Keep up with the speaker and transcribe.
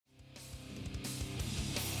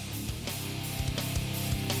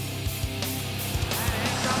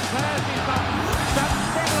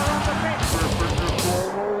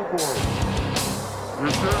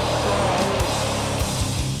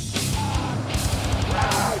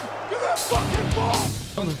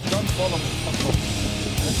Don't follow me.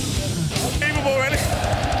 Unbelievable, really.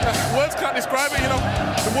 Words can't describe it, you know.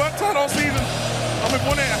 The work hard all season. I'm in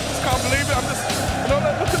one here. I just can't believe it. I'm just, you know,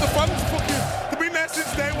 look at the fans. Fucking, they've been there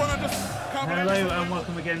since day one. I just can't believe it. Hello and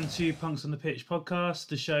welcome again to Punks on the Pitch podcast,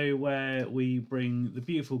 the show where we bring the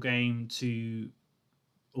beautiful game to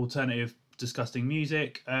alternative, disgusting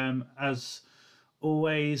music. As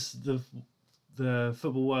always, the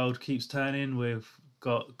football world keeps turning. We've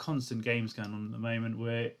got constant games going on at the moment.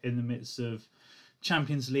 We're in the midst of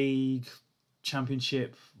Champions League,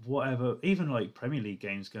 Championship, whatever, even like Premier League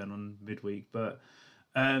games going on midweek. But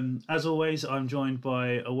as always, I'm joined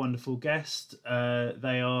by a wonderful guest.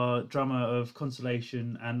 They are drummer of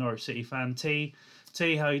Constellation and Norwich City fan T.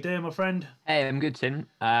 T, how you doing, my friend? Hey, I'm good, Tim.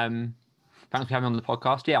 Thanks for having me on the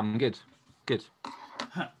podcast. Yeah, I'm good. Good.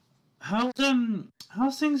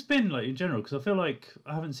 How's things been like in general? Because I feel like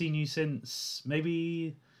I haven't seen you since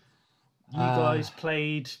maybe you guys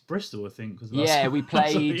played Bristol, I think. Yeah, we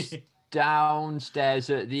played downstairs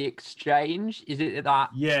at the Exchange. Is it that?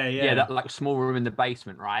 Yeah. That like small room in the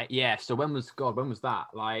basement, right? Yeah. So when was that?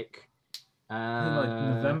 Like,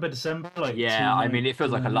 November, December. Like yeah, I mean, it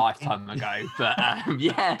feels like a lifetime ago, but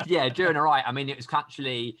yeah, doing all right. I mean, it was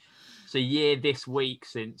actually it's a year this week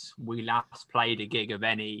since we last played a gig of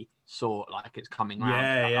any sort. Like it's coming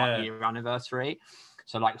round to that year anniversary.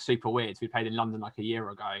 So like super weird. So we played in London like a year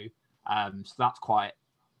ago. So that's quite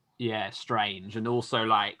strange. And also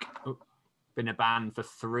like been a band for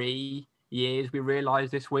 3 years. We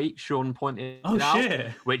realised this week. Sean pointed out,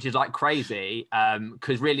 shit. Which is like crazy.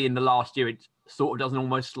 Because really in the last year it sort of doesn't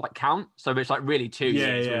almost like count. So it's like really 2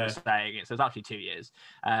 years. We were saying it. So it's actually 2 years.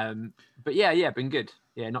 But yeah, been good.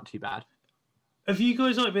 Yeah, not too bad. Have you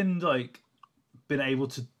guys been able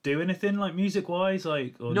to do anything like music wise,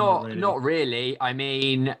 like or not really. I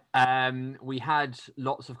mean, we had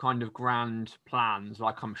lots of kind of grand plans,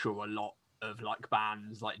 like I'm sure a lot of like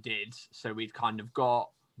bands like did. So we'd kind of got,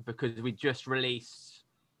 because we just released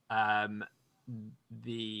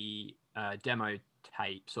the demo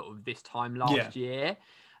tape sort of this time last year.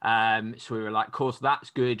 So we were like, course, that's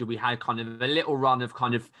good. We had kind of a little run of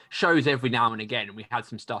kind of shows every now and again. And we had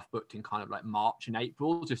some stuff booked in kind of like March and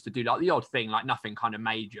April just to do like the odd thing, like nothing kind of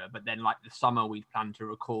major. But then like the summer, we planned to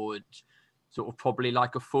record sort of probably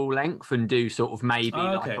like a full length and do sort of maybe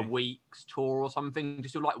like a week's tour or something,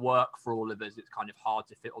 just to like work for all of us. It's kind of hard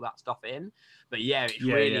to fit all that stuff in. But yeah,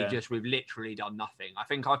 it's just, we've literally done nothing. I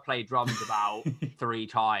think I've played drums about 3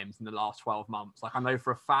 times in the last 12 months. Like I know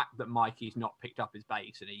for a fact that Mikey's not picked up his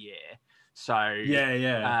bass in a year. So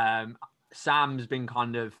Sam's been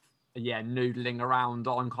kind of noodling around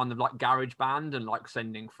on kind of like GarageBand and like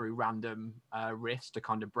sending through random riffs to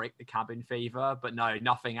kind of break the cabin fever, but no,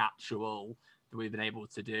 nothing actual that we've been able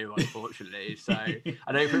to do, unfortunately. So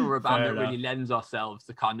I don't think we're a band that really lends ourselves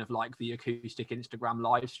to kind of like the acoustic Instagram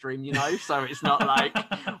live stream, you know, so it's not like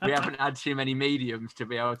we haven't had too many mediums to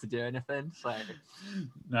be able to do anything. So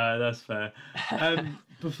no, that's fair.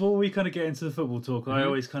 Before we kind of get into the football talk, I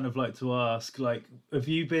always kind of like to ask, like, have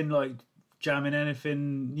you been like jamming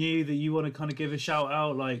anything new that you want to kind of give a shout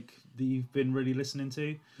out, like that you've been really listening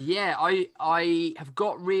to? Yeah, I have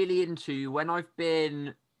got really into, when I've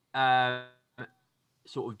been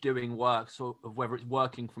sort of doing work, sort of whether it's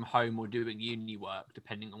working from home or doing uni work,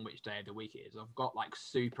 depending on which day of the week it is, I've got like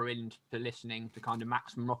super into listening to kind of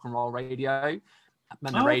Maximum Rock and Roll Radio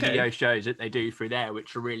and the radio shows that they do through there,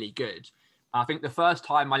 which are really good. I think the first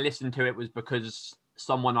time I listened to it was because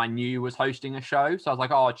someone I knew was hosting a show, so I was like,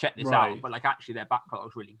 oh, I'll check this out, but like actually their back catalog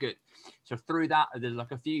was really good. So through that there's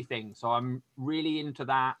like a few things. So I'm really into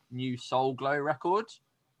that new Soul Glow record.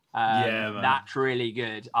 That's really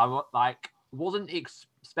good. I wasn't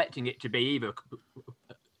expecting it to be either,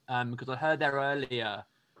 because I heard their earlier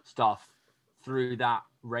stuff through that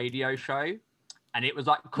radio show and it was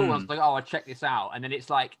like cool. I was like, oh, I'll check this out. And then it's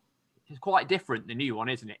like, it's quite different, the new one,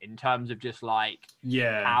 isn't it, in terms of just like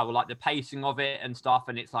how like the pacing of it and stuff,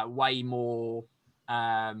 and it's like way more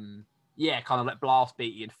kind of like blast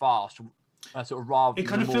beaty and fast, sort of rather it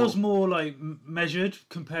kind of feels more like measured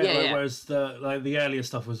compared whereas the earlier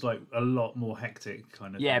stuff was like a lot more hectic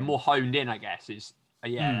kind of thing. More honed in, I guess, is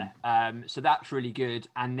so that's really good.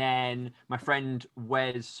 And then my friend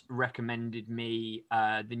Wes recommended me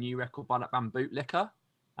the new record by that band Bootlicker.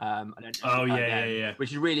 I don't know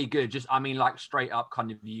which is really good. Just, I mean, like straight up kind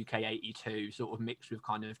of UK 82 sort of mixed with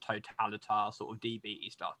kind of Totalitar sort of D-beaty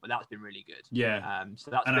stuff, but that's been really good. So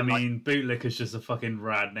that's, and I mean, Bootlicker's just a fucking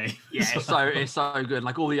rad name. It's so good.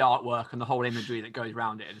 Like all the artwork and the whole imagery that goes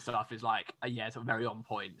around it and stuff is like it's very on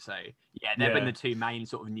point. So they've been the 2 main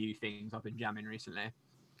sort of new things I've been jamming recently.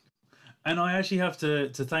 And I actually have to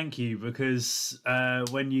thank you because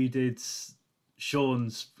when you did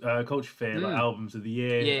Sean's Culture Fear like Albums of the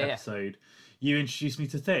Year episode, you introduced me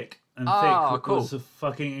to Thick. And Thick was a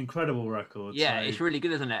fucking incredible record. Yeah, so... it's really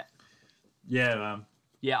good, isn't it? Yeah, man.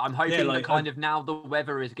 Yeah, I'm hoping that kind of now the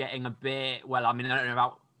weather is getting a bit... Well, I mean, I don't know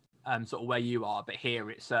about sort of where you are, but here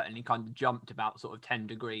it's certainly kind of jumped about sort of 10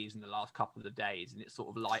 degrees in the last couple of days, and it's sort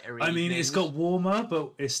of lighter evenings. I mean, it's got warmer,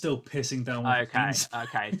 but it's still pissing down with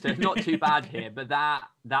okay, so it's not too bad here, but that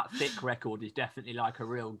Thick record is definitely like a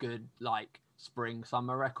real good like spring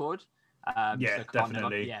summer record. Yeah, so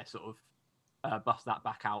definitely. Sort of bust that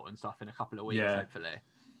back out and stuff in a couple of weeks, hopefully.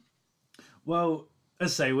 Well,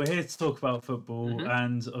 as I say, we're here to talk about football,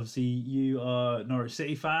 and obviously you are a Norwich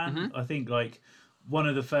City fan. I think like one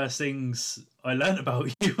of the first things I learned about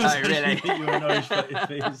you was that you were a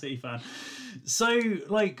Norwich City fan. So,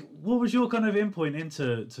 like, what was your kind of input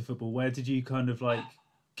into football? Where did you kind of like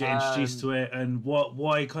get introduced to it, and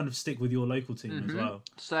why kind of stick with your local team as well?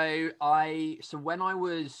 So when I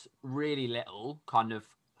was really little, kind of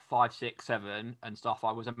 5, 6, 7 and stuff,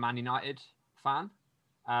 I was a Man United fan,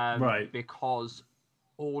 right? Because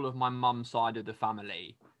all of my mum's side of the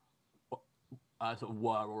family sort of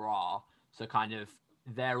were or are. So kind of,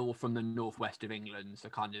 they're all from the northwest of England. So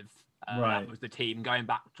kind of that was the team going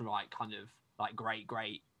back to like kind of like great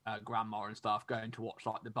grandma and stuff, going to watch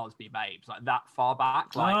like the Busby Babes, like that far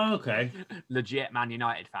back. Like, legit Man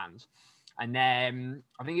United fans. And then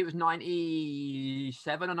I think it was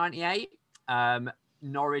 97 or 98.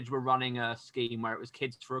 Norwich were running a scheme where it was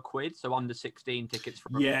kids for £1, so under 16 tickets for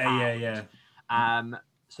 £1.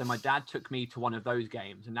 So my dad took me to one of those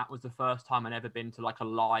games, and that was the first time I'd ever been to like a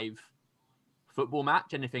live football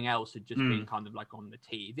match. Anything else had just been kind of like on the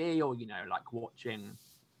TV or, you know, like watching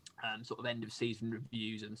sort of end of season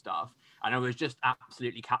reviews and stuff. And I was just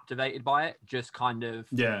absolutely captivated by it. Just kind of,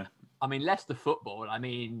 I mean, less the football. I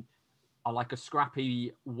mean, I like a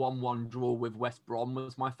scrappy 1-1 draw with West Brom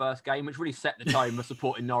was my first game, which really set the tone for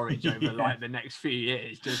supporting Norwich over like the next few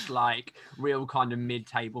years. Just like real kind of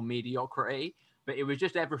mid-table mediocrity. But it was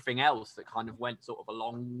just everything else that kind of went sort of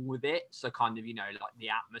along with it. So kind of, you know, like the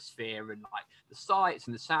atmosphere and like the sights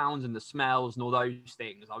and the sounds and the smells and all those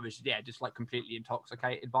things. I was, just like completely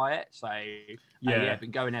intoxicated by it. So, been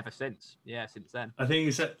going ever since. Yeah, since then. I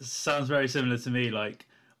think it sounds very similar to me. Like,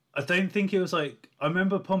 I don't think it was like, I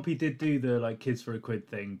remember Pompey did do the like kids for £1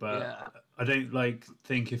 thing, but I don't like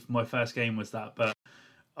think if my first game was that. But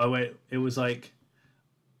it was like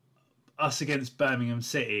us against Birmingham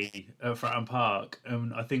City at Fratton Park,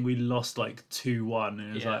 and I think we lost like 2-1,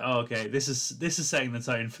 and it was like, oh, okay, this is setting the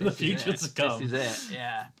tone for the future to come. This is it,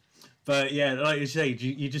 yeah. But yeah, like you say,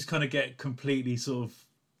 you just kind of get completely sort of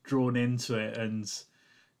drawn into it and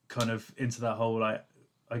kind of into that whole, like,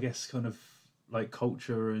 I guess kind of like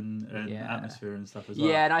culture and atmosphere and stuff as well.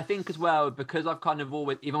 Yeah, and I think as well, because I've kind of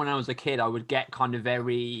always, even when I was a kid, I would get kind of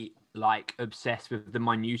very like obsessed with the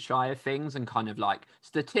minutiae of things and kind of like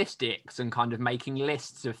statistics and kind of making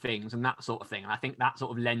lists of things and that sort of thing. And I think that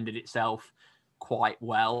sort of lended itself quite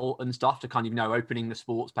well and stuff to kind of, you know, opening the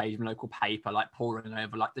sports page in local paper, like poring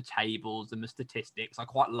over like the tables and the statistics. I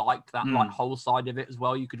quite liked that like whole side of it as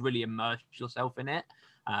well. You could really immerse yourself in it.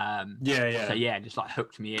 So just like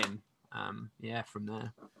hooked me in. From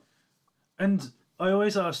there. And I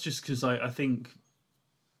always ask, just because I think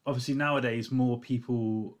obviously nowadays more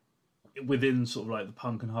people within sort of like the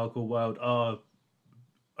punk and hardcore world are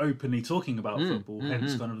openly talking about football,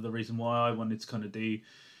 hence kind of the reason why I wanted to kind of do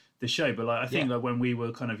the show. But like I think like when we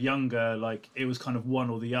were kind of younger, like it was kind of one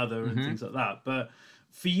or the other and things like that. But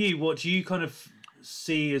for you, what do you kind of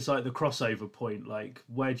see as like the crossover point? Like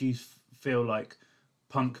where do you feel like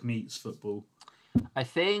punk meets football? I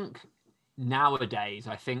think nowadays,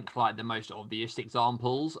 like the most obvious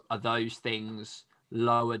examples are those things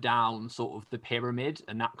lower down sort of the pyramid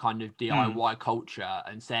and that kind of DIY culture,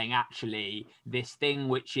 and saying actually this thing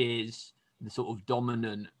which is the sort of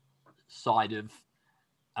dominant side of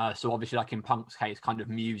so obviously like in punk's case kind of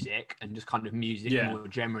music and just kind of music more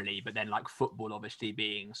generally, but then like football obviously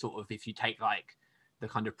being sort of, if you take like the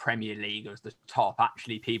kind of Premier League as the top,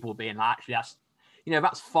 actually people being like, actually that's, you know,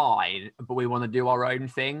 that's fine, but we want to do our own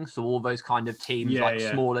thing. So all those kind of teams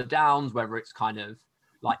smaller downs, whether it's kind of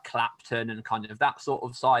like Clapton and kind of that sort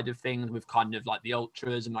of side of things with kind of like the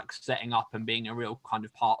ultras and like setting up and being a real kind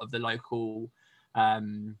of part of the local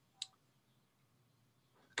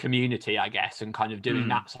community, I guess, and kind of doing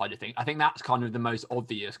that side of things. I think that's kind of the most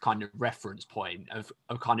obvious kind of reference point of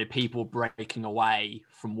kind of people breaking away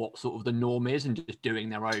from what sort of the norm is and just doing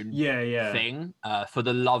their own thing for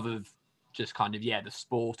the love of just kind of the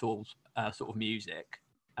sport or sort of music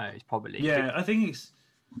is probably I think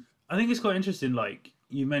I think it's quite interesting. Like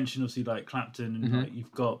you mentioned, obviously, like Clapton, and like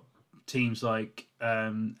you've got teams like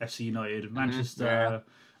FC United, Manchester,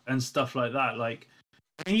 and stuff like that. Like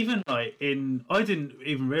even like I didn't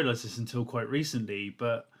even realize this until quite recently,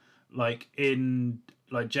 but like in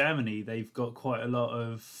like Germany, they've got quite a lot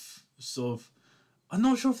of sort of. I'm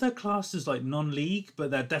not sure if they're classed as like non-league,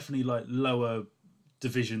 but they're definitely like lower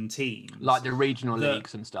division teams, like the regional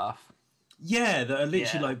leagues and stuff. Yeah, that are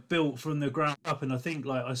literally like built from the ground up. And I think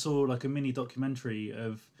like I saw like a mini documentary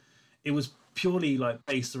of it was purely like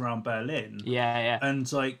based around Berlin. Yeah.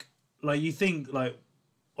 And like you think like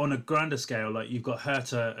on a grander scale, like you've got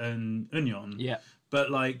Hertha and Union. Yeah. But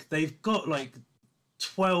like they've got like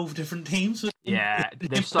 12 different teams. Yeah,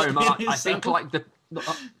 there's so much. I think like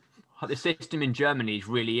the system in Germany is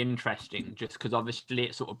really interesting just because obviously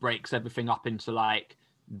it sort of breaks everything up into like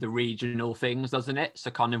the regional things, doesn't it? So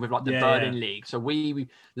kind of with like the Berlin League. So we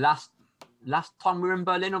last time we were in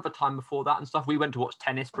Berlin or the time before that and stuff, we went to watch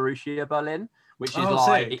Tennis Borussia Berlin, which is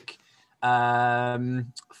like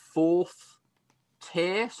fourth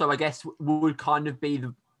tier. So I guess would kind of be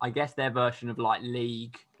their version of like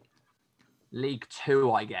League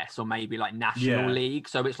Two, I guess, or maybe like National League.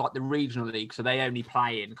 So it's like the regional league. So they only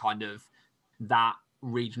play in kind of that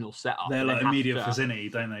regional setup. They're like immediate vicinity,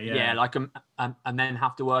 don't they? Yeah, like and then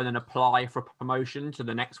have to earn and apply for promotion to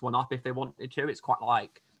the next one up if they wanted to. It's quite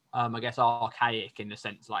like I guess archaic in the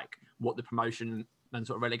sense like what the promotion and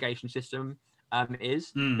sort of relegation system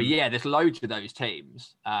is. But yeah, there's loads of those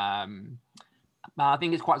teams. I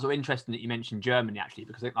think it's quite sort of interesting that you mentioned Germany actually,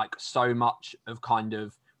 because I think like so much of kind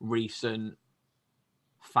of recent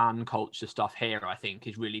fan culture stuff here, I think,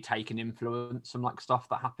 is really taking influence from like stuff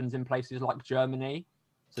that happens in places like Germany.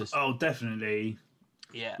 So definitely.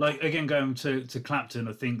 Yeah. Like again, going to Clapton,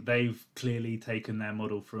 I think they've clearly taken their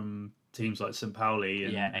model from teams like St. Pauli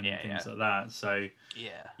and things like that. So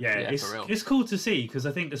it's cool to see, because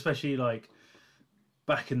I think especially like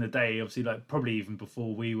back in the day, obviously like probably even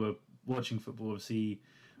before we were watching football, obviously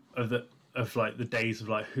of like the days of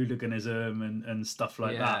like hooliganism and stuff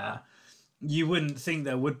like that, you wouldn't think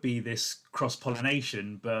there would be this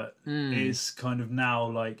cross-pollination, but it's kind of now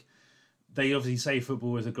like they obviously say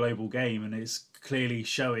football is a global game, and it's clearly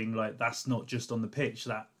showing like that's not just on the pitch,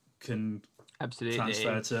 that can absolutely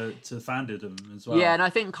transfer to fandom as well. Yeah, and I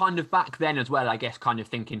think kind of back then as well, I guess kind of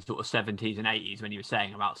thinking sort of 70s and 80s when you were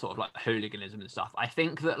saying about sort of like hooliganism and stuff, I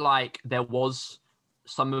think that like there was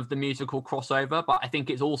some of the musical crossover, but I think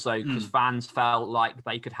it's also because fans felt like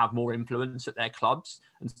they could have more influence at their clubs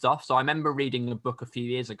and stuff. So I remember reading a book a few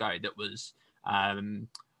years ago that was, I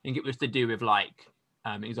think it was to do with like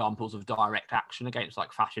examples of direct action against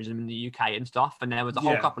like fascism in the UK and stuff. And there was a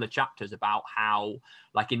whole couple of chapters about how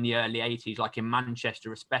like in the early 80s, like in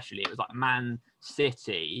Manchester especially, it was like Man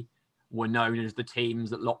City were known as the teams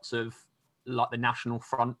that lots of like the National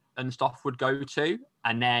Front and stuff would go to,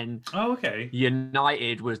 and then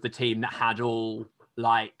United was the team that had all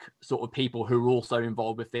like sort of people who were also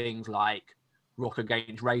involved with things like Rock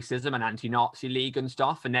Against Racism and Anti-Nazi League and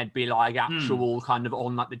stuff, and there'd be like actual kind of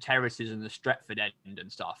on like the terraces and the Stretford end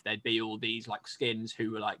and stuff, there'd be all these like skins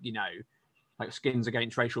who were like, you know, like skins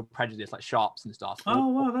against racial prejudice, like Sharps and stuff.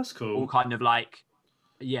 Wow, that's cool. All kind of like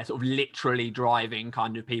sort of literally driving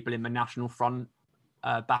kind of people in the National Front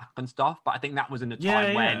back and stuff. But I think that was in a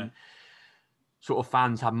time when sort of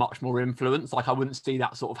fans had much more influence. Like I wouldn't see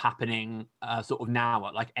that sort of happening sort of now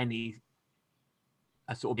at like any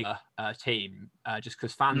sort of team, just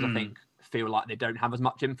because fans I think feel like they don't have as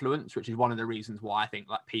much influence, which is one of the reasons why I think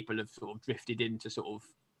like people have sort of drifted into sort of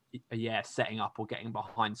setting up or getting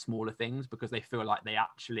behind smaller things, because they feel like they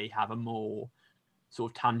actually have a more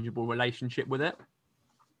sort of tangible relationship with it.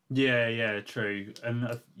 Yeah, true. And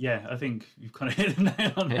I think you've kind of hit the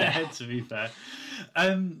nail on the head, to be fair.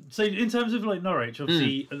 So in terms of like Norwich,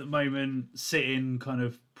 obviously at the moment sitting kind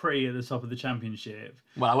of pretty at the top of the Championship.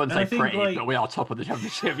 Well, I wouldn't say pretty, like, but we are top of the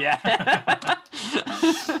Championship,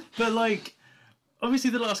 But like, obviously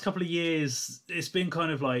the last couple of years, it's been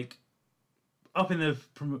kind of like up in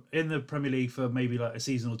the Premier League for maybe like a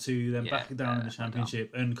season or two, then back down in the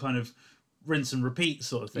Championship, and kind of rinse and repeat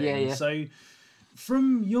sort of thing. Yeah. So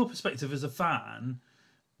from your perspective as a fan,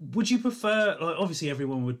 would you prefer, like obviously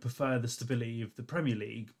everyone would prefer the stability of the Premier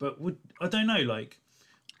League, but I don't know, like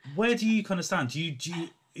where do you kind of stand?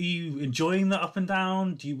 Are you enjoying the up and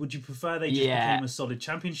down? Would you prefer they just became a solid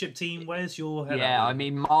Championship team? Where's your head? Yeah, I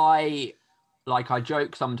mean, I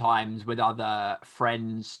joke sometimes with other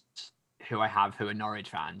friends who I have who are Norwich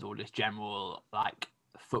fans, or just general like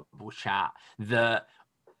football chat, that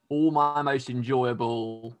all my most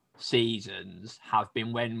enjoyable seasons have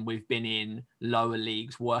been when we've been in lower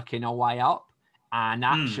leagues working our way up. And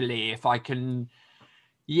actually, if I can,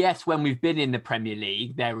 yes, when we've been in the Premier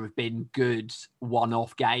League, there have been good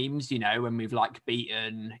one-off games, you know, when we've like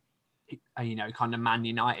beaten, you know, kind of Man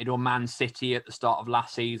United or Man City at the start of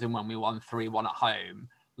last season when we won 3-1 at home,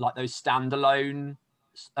 like those standalone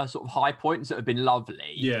sort of high points that have been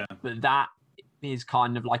lovely. Yeah. But that is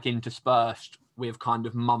kind of like interspersed with kind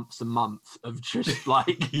of months and months of just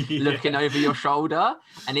like looking over your shoulder,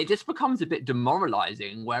 and it just becomes a bit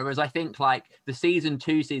demoralizing. Whereas I think like the season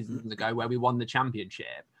 2 seasons ago where we won the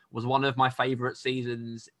championship was one of my favorite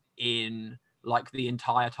seasons in like the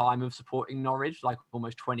entire time of supporting Norwich, like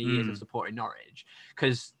almost 20 years of supporting Norwich,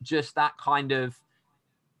 because just that kind of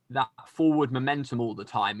that forward momentum all the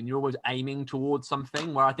time, and you're always aiming towards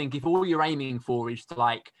something, where I think if all you're aiming for is to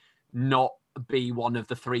like not be one of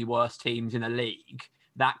the 3 worst teams in a league,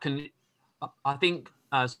 that can, I think,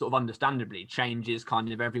 sort of understandably changes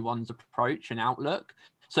kind of everyone's approach and outlook.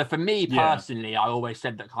 So for me personally, I always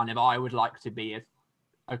said that kind of I would like to be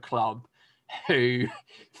a club who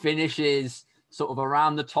finishes sort of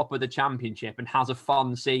around the top of the championship and has a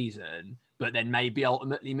fun season, but then maybe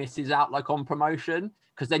ultimately misses out like on promotion,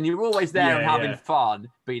 because then you're always there and having fun,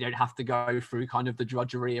 but you don't have to go through kind of the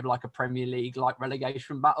drudgery of like a Premier League like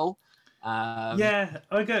relegation battle. Yeah,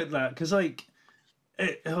 I get that, because like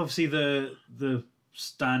obviously the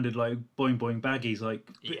standard like boing boing baggies, like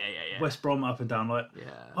West Brom up and down, like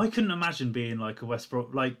I couldn't imagine being like a West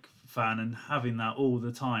Brom like fan and having that all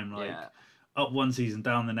the time, like up one season,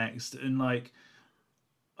 down the next, and like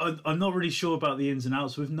I'm not really sure about the ins and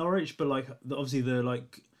outs with Norwich, but like obviously the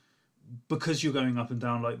like, because you're going up and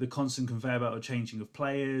down, like the constant conveyor belt of changing of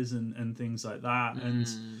players and things like that, and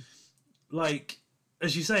like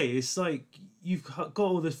as you say, it's like you've got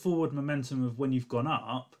all this forward momentum of when you've gone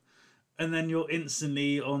up, and then you're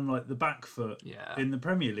instantly on like the back foot in the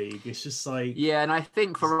Premier League. It's just like... Yeah, and I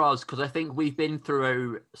think for us, because I think we've been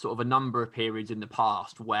through sort of a number of periods in the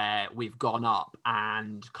past where we've gone up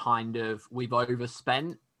and kind of we've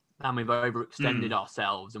overspent and we've overextended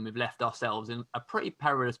ourselves, and we've left ourselves in a pretty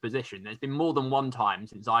perilous position. There's been more than one time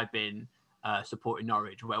since I've been supporting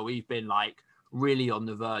Norwich where we've been like really on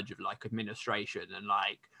the verge of like administration and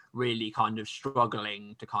like really kind of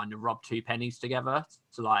struggling to kind of rub 2 pennies together.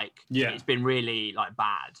 So like it's been really like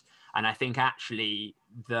bad. And I think actually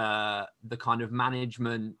the kind of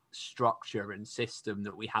management structure and system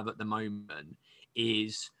that we have at the moment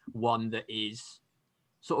is one that is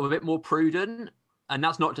sort of a bit more prudent. And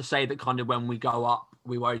that's not to say that kind of when we go up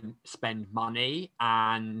we won't spend money,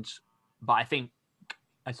 but I think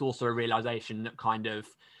it's also a realization that kind of,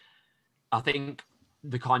 I think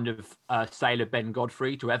the kind of sale of Ben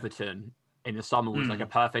Godfrey to Everton in the summer was like a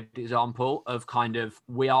perfect example of kind of,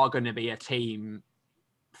 we are going to be a team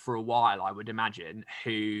for a while, I would imagine,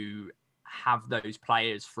 who have those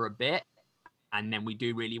players for a bit, and then we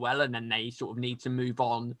do really well, and then they sort of need to move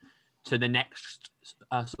on to the next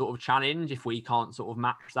sort of challenge if we can't sort of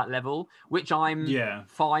match that level, which I'm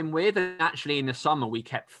fine with. And actually in the summer, we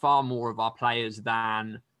kept far more of our players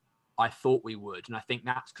than I thought we would. And I think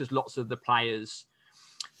that's because lots of the players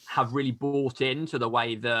have really bought into the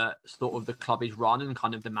way that sort of the club is run and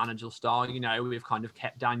kind of the managerial style. You know, we've kind of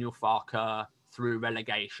kept Daniel Farke through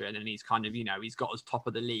relegation, and he's kind of, you know, he's got us top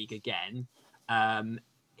of the league again.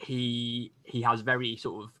 He has very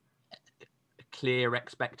sort of clear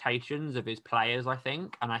expectations of his players, I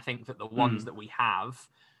think. And I think that the ones that we have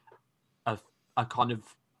are kind of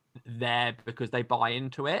there because they buy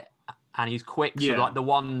into it. And he's quick. So like the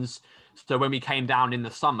ones, so when we came down in the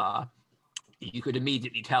summer, you could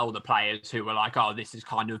immediately tell the players who were like, oh, this is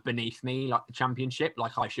kind of beneath me, like the championship,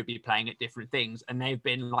 like I should be playing at different things. And they've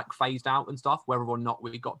been like phased out and stuff, whether or not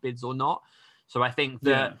we got bids or not. So I think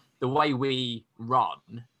that the way we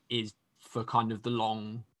run is for kind of the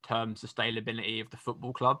long-term sustainability of the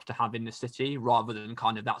football club to have in the city, rather than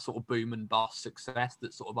kind of that sort of boom and bust success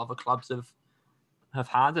that sort of other clubs have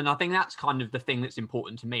had. And I think that's kind of the thing that's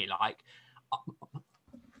important to me. Like,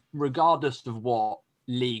 regardless of what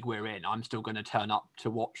league we're in, I'm still going to turn up to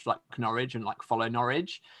watch like Norwich and like follow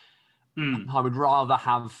Norwich. I would rather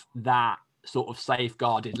have that sort of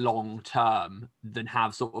safeguarded long term than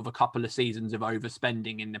have sort of a couple of seasons of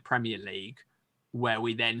overspending in the Premier League where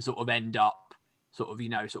we then sort of end up sort of, you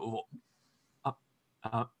know, sort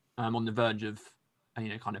of on the verge of, you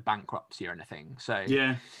know, kind of bankruptcy or anything. So,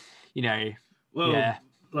 you know,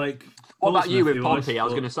 like, what about you with Pompey? I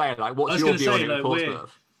was going to say, like, what's your view on it with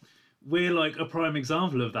Portsmouth? We're like a prime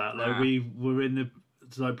example of that. Like we were in the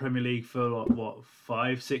like Premier League for like what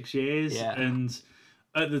 5-6 years, and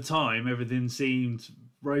at the time everything seemed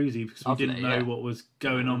rosy because we didn't know what was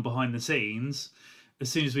going on behind the scenes. As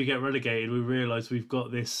soon as we get relegated, we realise we've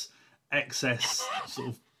got this excess sort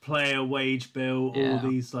of player wage bill, all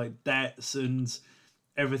these like debts, and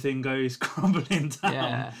everything goes crumbling down.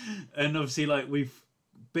 Yeah. And obviously, like, we've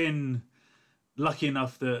been lucky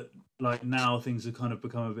enough that like now things have kind of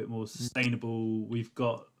become a bit more sustainable. We've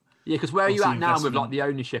got because where are you at now with investment. like the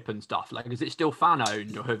ownership and stuff? Like, is it still fan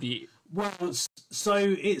owned, or have you? Well, so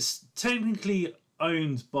it's technically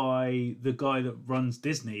owned by the guy that runs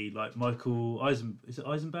Disney, like Michael Is it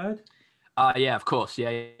Eisenberg? Yeah, of course.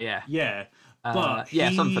 Yeah. Yeah, but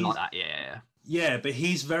something like that. Yeah. Yeah, but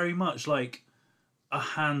he's very much like a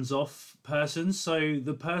hands-off person. So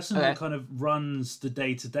the person that kind of runs the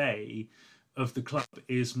day-to-day of the club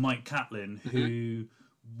is Mike Catlin, who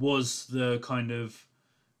was the kind of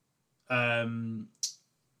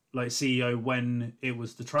like CEO when it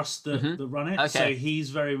was the trust that run it. So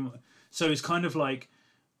he's so it's kind of like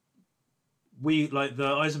the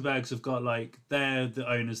Eisenbergs have got like they're the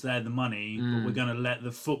owners, they're the money, but we're going to let the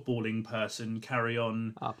footballing person carry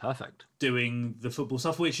on perfect doing the football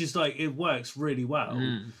stuff, which is like, it works really well.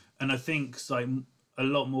 And I think like a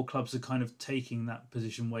lot more clubs are kind of taking that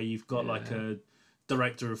position where you've got like a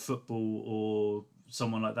director of football or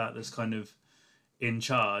someone like that that's kind of in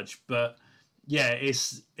charge. But yeah, it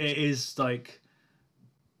is like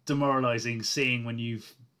demoralizing seeing when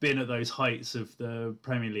you've been at those heights of the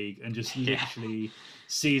Premier League and just literally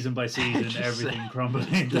season by season everything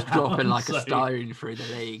crumbling just down. Dropping like a stone through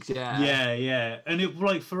the leagues. Yeah. And it,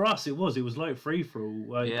 like, for us it was like free for all.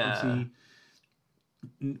 Like, obviously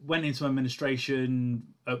went into administration,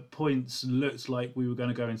 at points looked like we were going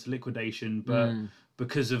to go into liquidation, but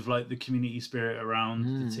because of like the community spirit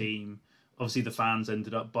around the team, obviously the fans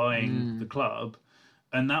ended up buying the club.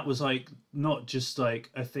 And that was like not just like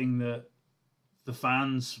a thing that the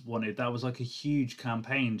fans wanted, that was like a huge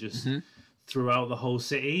campaign just throughout the whole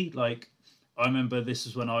city. Like, I remember this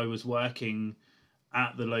is when I was working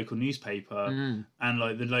at the local newspaper, and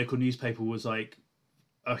like the local newspaper was like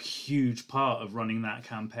a huge part of running that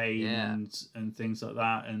campaign and things like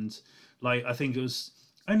that. And like, I think it was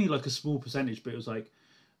only like a small percentage, but it was like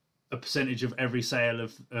a percentage of every sale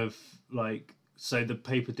of like, so the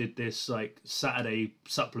paper did this like Saturday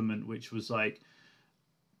supplement, which was like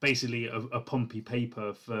basically a Pompey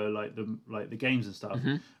paper for like the games and stuff,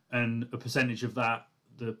 and a percentage of that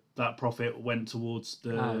that profit went towards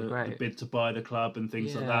the bid to buy the club and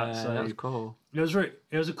things like that. So that's cool. It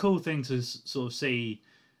was a cool thing to sort of see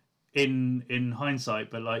in hindsight,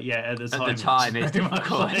 but like at the time it's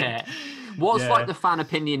difficult. Like, what's like the fan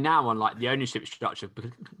opinion now on like the ownership structure?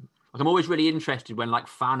 Because like, I'm always really interested when like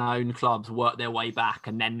fan-owned clubs work their way back,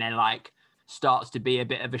 and then they're like starts to be a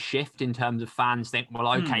bit of a shift in terms of fans think, well,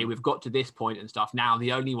 okay, we've got to this point and stuff. Now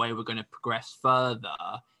the only way we're going to progress further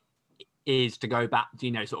is to go back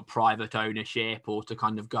to, sort of private ownership, or to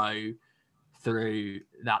kind of go through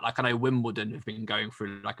that. Like, I know Wimbledon have been going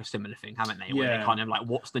through like a similar thing, haven't they? Where they kind of like,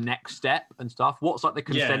 what's the next step and stuff? What's like the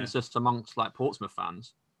consensus amongst like Portsmouth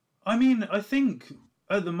fans? I mean, I think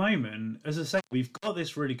at the moment, as I say, we've got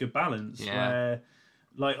this really good balance where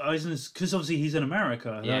like Eisen's, because obviously he's in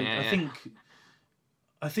America.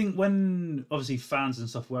 I think when obviously fans and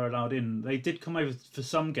stuff were allowed in, they did come over for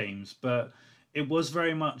some games, but it was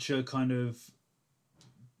very much a kind of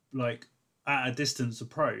like at a distance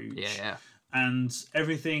approach. And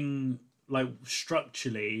everything like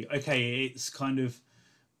structurally, it's kind of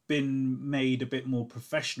been made a bit more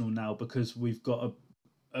professional now because we've got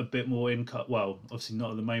a bit more income. Well, obviously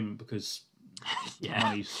not at the moment because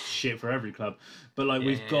money's shit for every club, but like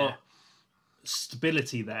we've got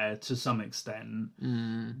stability there to some extent,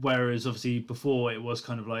 whereas obviously before it was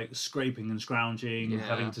kind of like scraping and scrounging,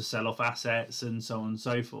 having to sell off assets and so on and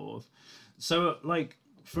so forth. So like,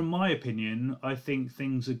 from my opinion, I think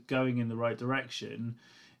things are going in the right direction.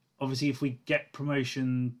 Obviously, if we get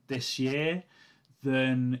promotion this year,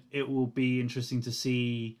 then it will be interesting to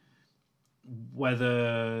see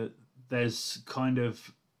whether there's kind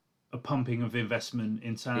of a pumping of investment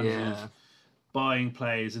in terms of buying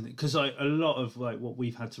players, and because a lot of like what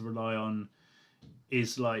we've had to rely on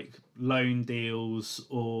is like loan deals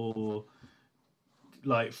or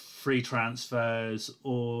like free transfers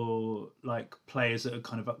or like players that are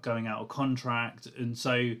kind of going out of contract, and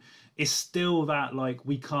so it's still that like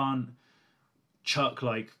we can't chuck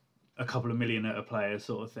like a couple of million at a player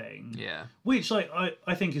sort of thing, which like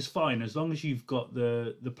I think is fine as long as you've got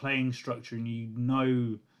the playing structure and you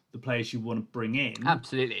know the players you want to bring in.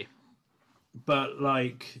 Absolutely. But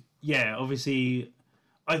like, obviously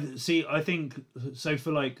I think so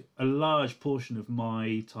for like a large portion of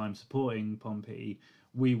my time supporting Pompey,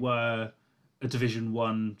 we were a Division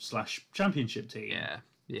 1/Championship team.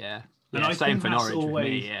 Yeah. And I same think for that's Norwich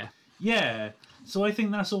always, with me, Yeah. So I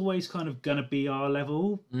think that's always kind of going to be our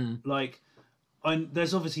level. Like,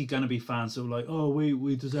 there's obviously going to be fans that are like, oh,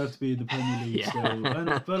 we deserve to be in the Premier League still.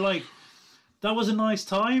 But like, that was a nice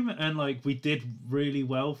time, and like we did really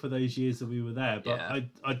well for those years that we were there. But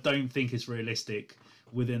I don't think it's realistic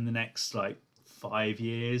within the next like 5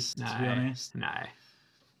 years, to be honest.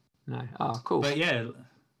 No. Oh, cool. But yeah,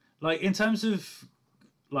 like in terms of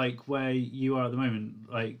like where you are at the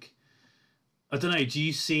moment, like I don't know, do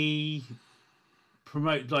you see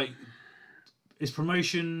is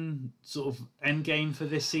promotion sort of end game for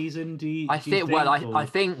this season? I think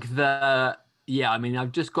I mean,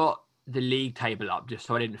 I've just got the league table up just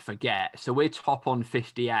so I didn't forget. So we're top on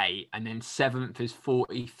 58 and then 7th is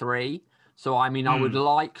 43. So I mean, I would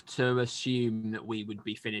like to assume that we would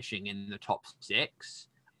be finishing in the top 6.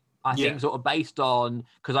 I think sort of based on,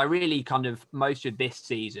 because I really kind of most of this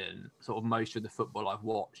season, sort of most of the football I've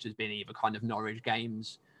watched has been either kind of Norwich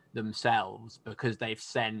games themselves, because they've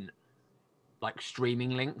sent like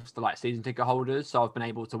streaming links to like season ticket holders. So I've been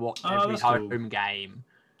able to watch every home game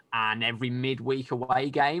and every midweek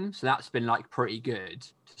away game. So that's been like pretty good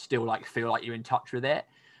to still like feel like you're in touch with it.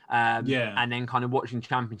 And then kind of watching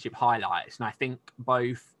championship highlights. And I think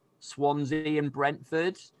both Swansea and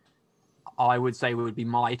Brentford, I would say would be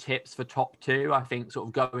my tips for top 2. I think sort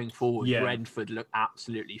of going forward, Brentford look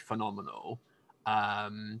absolutely phenomenal.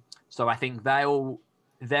 So I think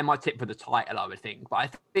they're my tip for the title, I would think. But I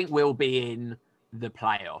think we'll be in the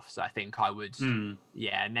playoffs. I think I would, and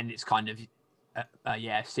then it's kind of,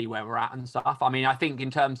 see where we're at and stuff. I mean, I think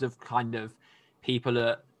in terms of kind of people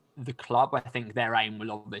at the club, I think their aim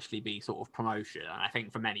will obviously be sort of promotion. And I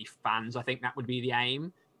think for many fans, I think that would be the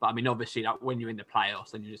aim. But I mean, obviously, like when you're in the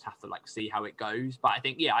playoffs, then you just have to like see how it goes. But I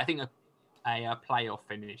think a playoff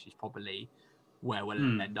finish is probably where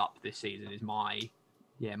we'll end up this season. Is my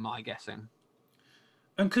guessing.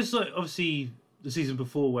 And because like obviously the season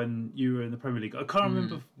before when you were in the Premier League, I can't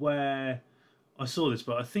remember where I saw this,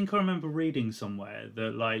 but I think I remember reading somewhere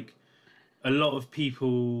that like a lot of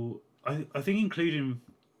people, I think including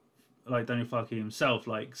like Daniel Farke himself,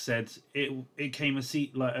 like said it came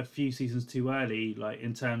a few seasons too early, like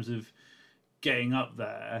in terms of getting up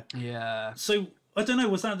there. Yeah. So I don't know,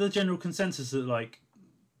 was that the general consensus that like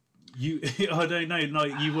you I don't know,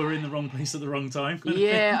 like you were in the wrong place at the wrong time?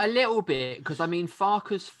 Yeah, a little bit, because I mean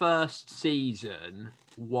Farke's first season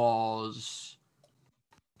was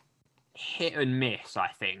hit and miss. I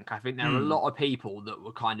think there were a lot of people that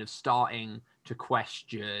were kind of starting to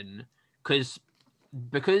question because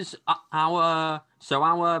our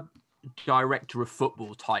director of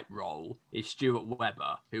football type role is Stuart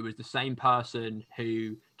Webber, who was the same person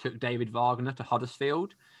who took David Wagner to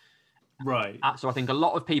Huddersfield. Right. So I think a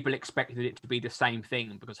lot of people expected it to be the same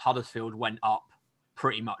thing because Huddersfield went up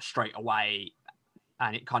pretty much straight away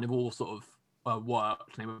and it kind of all sort of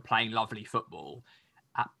worked. They were playing lovely football.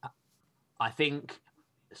 I think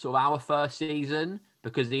sort of our first season,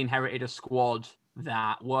 because he inherited a squad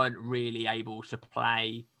that weren't really able to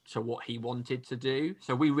play to what he wanted to do.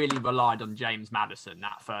 So we really relied on James Maddison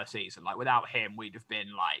that first season. Like without him, we'd have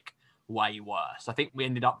been like way worse. I think we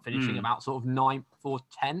ended up finishing about sort of 9th or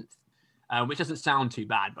 10th, which doesn't sound too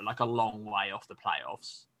bad, but like a long way off the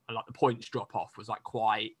playoffs. And like the points drop off was like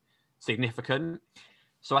quite significant.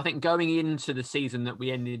 So I think going into the season that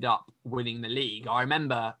we ended up winning the league, I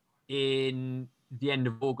remember in the end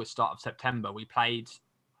of August, start of September, we played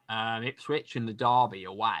Ipswich in the derby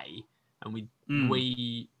away, and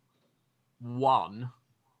we won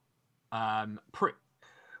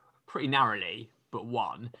pretty narrowly, but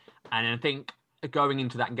won. And I think going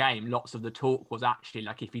into that game, lots of the talk was actually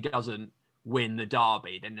like, if he doesn't win the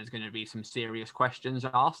derby, then there's going to be some serious questions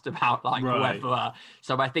asked about like whether.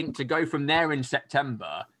 So I think to go from there in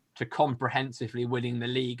September to comprehensively winning the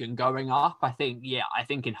league and going up, I think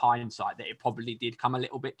in hindsight that it probably did come a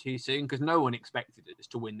little bit too soon, because no one expected us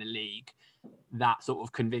to win the league that sort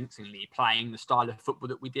of convincingly, playing the style of football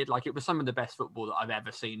that we did. Like it was some of the best football that I've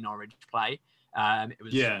ever seen Norwich play. It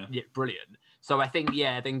was brilliant. So I think,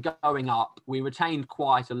 then going up, we retained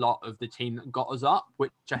quite a lot of the team that got us up,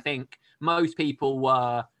 which I think most people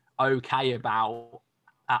were okay about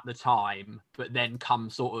at the time, but then come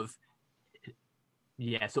sort of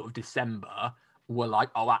December, were like,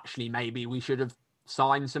 oh, actually, maybe we should have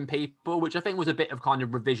signed some people, which I think was a bit of kind of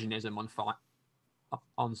revisionism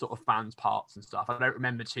on sort of fans' parts and stuff. I don't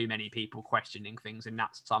remember too many people questioning things in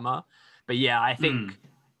that summer. But I think,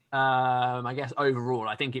 I guess overall,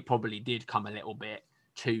 I think it probably did come a little bit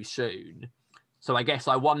too soon. So I guess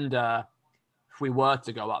I wonder if we were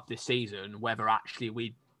to go up this season, whether actually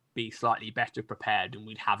we'd be slightly better prepared and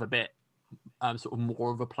we'd have a bit sort of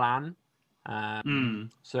more of a plan.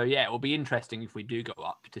 So yeah, it will be interesting if we do go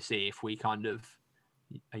up to see if we kind of,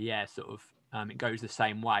 it goes the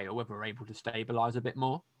same way, or whether we're able to stabilise a bit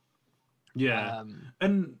more. Yeah,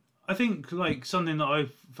 and I think like something that I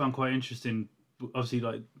found quite interesting, obviously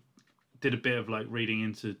like did a bit of like reading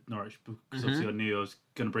into Norwich because obviously I knew I was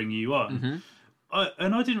going to bring you on, I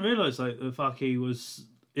didn't realise like that Farke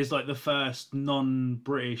is like the first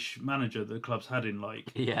non-British manager the club's had in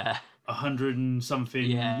like 100 and something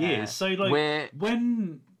years. So like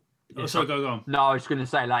sorry, go on. No, I was going to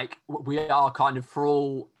say like we are kind of, for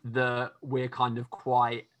all we're kind of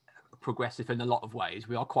quite progressive in a lot of ways.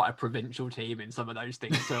 We are quite a provincial team in some of those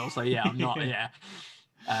things. So yeah, I'm not.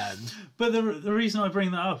 But the reason I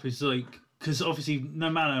bring that up is like because obviously no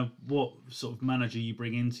matter what sort of manager you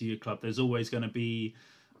bring into your club, there's always going to be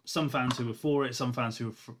some fans who are for it, some fans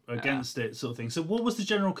who are against it, sort of thing. So what was the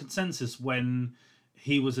general consensus when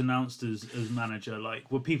he was announced as manager?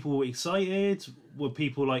 Like, were people excited? Were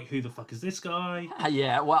people like, who the fuck is this guy?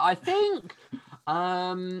 Yeah, well, I think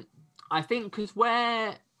because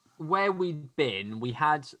where we'd been, we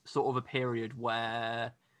had sort of a period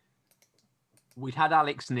where we'd had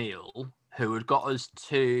Alex Neil, who had got us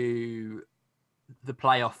to the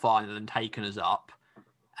playoff final and taken us up,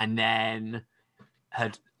 and then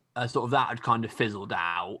had sort of that had kind of fizzled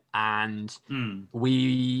out, and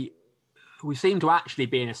we seem to actually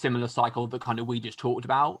be in a similar cycle that kind of we just talked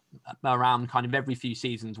about, around kind of every few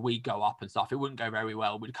seasons we go up and stuff. It wouldn't go very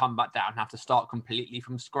well. We'd come back down and have to start completely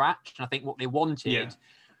from scratch. And I think what they wanted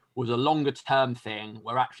was a longer term thing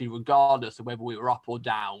where actually, regardless of whether we were up or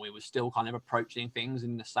down, we were still kind of approaching things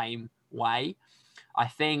in the same way. I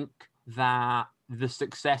think that the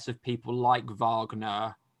success of people like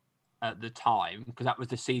Wagner at the time, because that was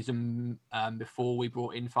the season before we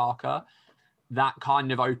brought in Farke, that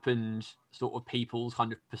kind of opened sort of people's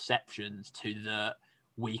kind of perceptions to that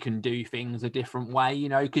we can do things a different way, you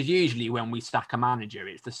know, because usually when we sack a manager,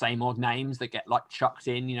 it's the same odd names that get like chucked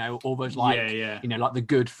in, you know, all those like, you know, like the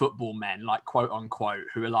good football men, like quote unquote,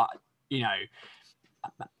 who are like, you know,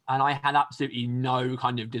 and I had absolutely no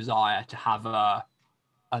kind of desire to have a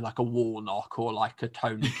Warnock or like a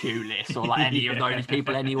Tony Pulis or like any of those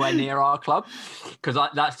people anywhere near our club, because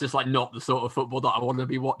that's just like not the sort of football that I want to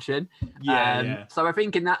be watching. So I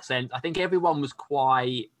think in that sense, I think everyone was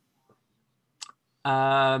quite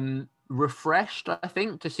refreshed, I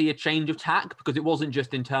think, to see a change of tack, because it wasn't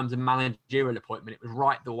just in terms of managerial appointment, it was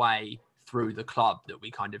right the way through the club that we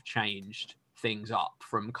kind of changed things up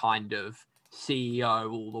from kind of CEO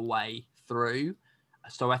all the way through.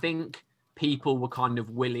 So I think people were kind of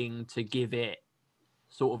willing to give it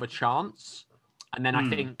sort of a chance. And then I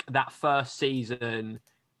think that first season,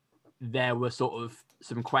 there were sort of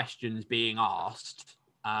some questions being asked,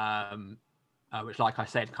 which, like I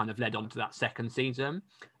said, kind of led on to that second season.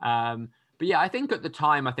 But yeah, I think at the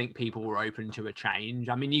time, I think people were open to a change.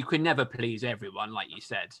 I mean, you can never please everyone, like you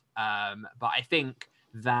said. But I think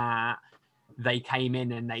that they came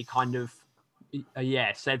in and they kind of,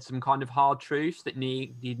 said some kind of hard truths that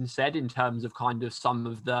Needham said, in terms of kind of some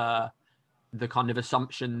of the kind of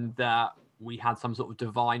assumption that we had some sort of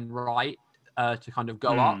divine right to kind of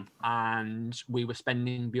go up, and we were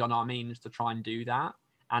spending beyond our means to try and do that.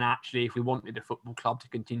 And actually, if we wanted a football club to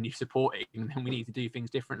continue supporting, then we need to do things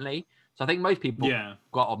differently. So I think most people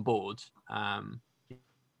got on board, at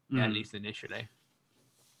least initially.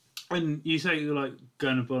 And you say you're like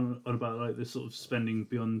going on about like this sort of spending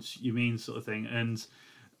beyond your means sort of thing, and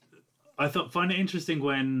I find it interesting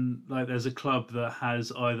when like there's a club that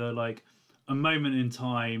has either like a moment in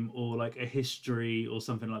time or like a history or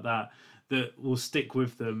something like that that will stick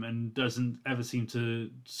with them and doesn't ever seem to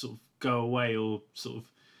sort of go away, or sort of,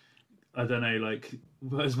 I don't know, like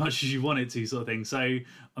as much as you want it to sort of thing. So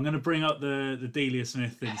I'm going to bring up the Delia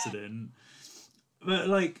Smith incident, but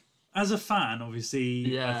like, as a fan,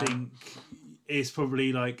 obviously, I think it's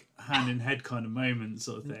probably like hand in head kind of moment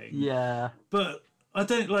sort of thing. Yeah. But I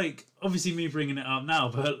don't like, obviously me bringing it up now,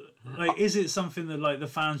 but like, is it something that like the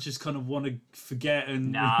fans just kind of want to forget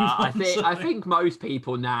and move on? I think most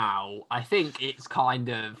people now, I think it's kind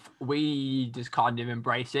of, we just kind of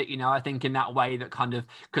embrace it, you know. I think in that way that kind of,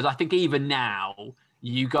 because I think even now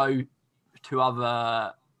you go to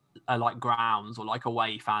other like grounds or like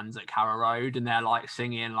away fans at Carrow Road and they're like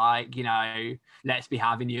singing like, you know, let's be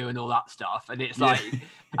having you and all that stuff, and it's like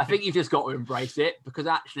I think you've just got to embrace it, because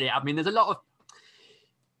actually, I mean, there's a lot of,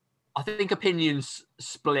 I think opinions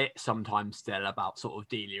split sometimes still about sort of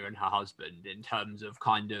Delia and her husband in terms of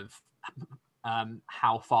kind of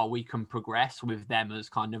how far we can progress with them as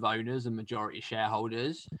kind of owners and majority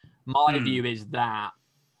shareholders. My view is that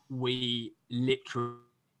we literally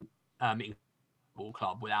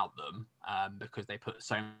club without them, because they put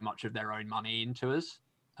so much of their own money into us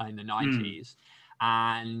in the 90s.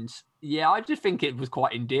 And yeah, I just think it was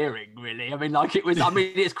quite endearing, really. I mean, like it was. I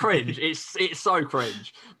mean, it's cringe. It's so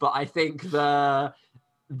cringe. But I think the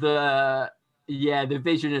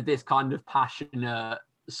vision of this kind of passionate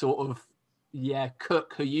sort of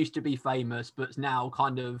cook who used to be famous but's now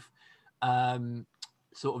kind of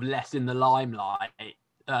sort of less in the limelight.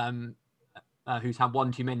 Who's had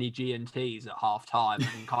one too many G&Ts at half time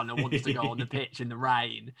and kind of wants to go on the pitch in the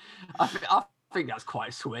rain. I think that's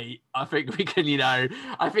quite sweet. I think we can, it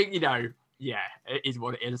is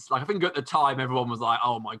what it is. Like, I think at the time everyone was like,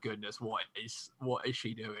 oh my goodness, what is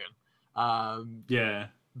she doing? But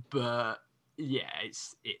yeah,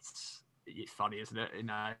 it's funny, isn't it?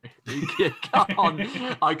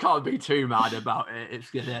 I can't be too mad about it.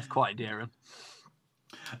 It's quite endearing.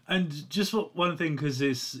 And just one thing, because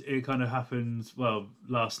it kind of happened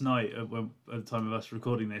last night at the time of us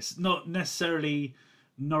recording this, not necessarily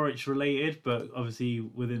Norwich related, but obviously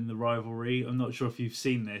within the rivalry. I'm not sure if you've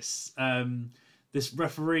seen this. This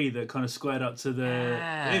referee that kind of squared up to the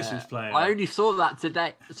Ipswich player. I only saw that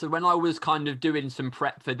today. So when I was kind of doing some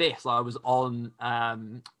prep for this, I was on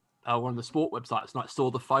one of the sport websites and I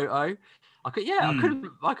saw the photo. I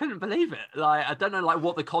couldn't believe it. Like, I don't know, like,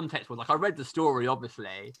 what the context was. Like, I read the story,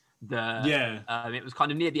 obviously. It was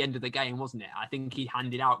kind of near the end of the game, wasn't it? I think he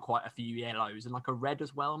handed out quite a few yellows and like a red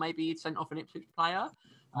as well. Maybe he'd sent off an Ipswich player.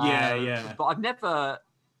 But I've never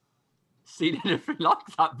seen anything like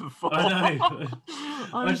that before. I know.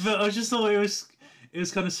 I just thought it was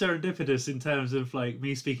kind of serendipitous in terms of like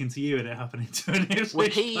me speaking to you and it happening to an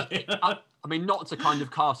Ipswich player. I mean, not to kind of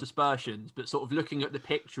cast aspersions, but sort of looking at the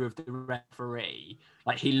picture of the referee,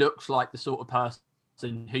 like he looks like the sort of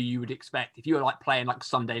person who you would expect if you were like playing like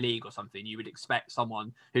Sunday League or something. You would expect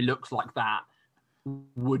someone who looks like that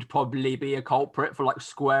would probably be a culprit for like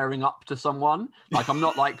squaring up to someone. Like, I'm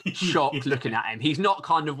not like shocked looking at him. He's not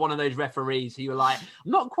kind of one of those referees who you're like, I'm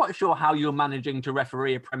not quite sure how you're managing to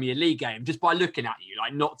referee a Premier League game just by looking at you,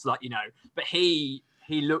 like, not to like, but he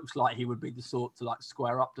looks like he would be the sort to like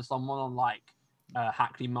square up to someone on like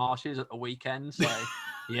Hackney Marshes at the weekend. So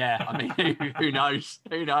yeah, I mean, who knows?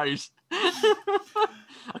 I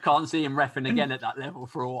can't see him reffing again at that level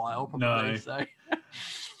for a while, probably. No. So.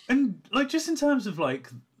 And like, just in terms of like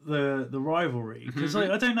the rivalry, because like,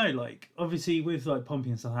 I don't know, like obviously with like Pompey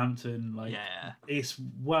and Southampton, like it's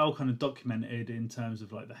well kind of documented in terms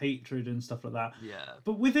of like the hatred and stuff like that. Yeah.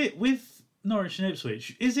 But with Norwich and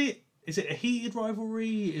Ipswich, is it a heated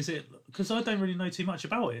rivalry? Is it, because I don't really know too much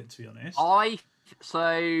about it, to be honest.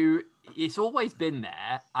 So it's always been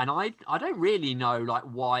there, and I don't really know like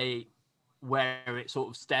where it sort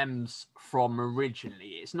of stems from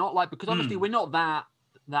originally. It's not like, because obviously we're not that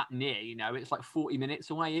near, it's like 40 minutes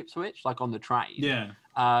away, Ipswich, like on the train. Yeah.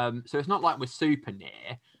 So it's not like we're super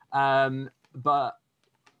near. But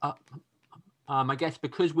I guess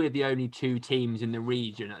because we're the only two teams in the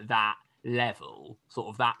region at that level, sort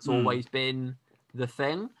of that's always been the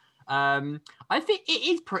thing. I think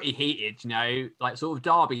it is pretty heated, like sort of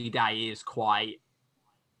Derby Day is quite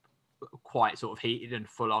sort of heated and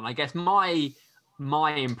full on. I guess my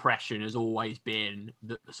impression has always been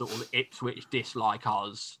that sort of Ipswich dislike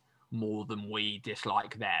us more than we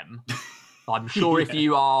dislike them. I'm sure if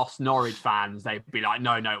you ask Norwich fans, they'd be like,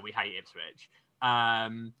 no, we hate Ipswich. I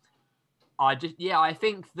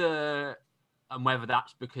think and whether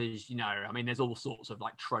that's because, I mean, there's all sorts of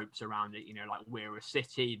like tropes around it, like we're a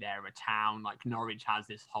city, they're a town, like Norwich has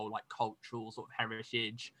this whole like cultural sort of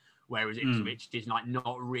heritage, whereas Ipswich is like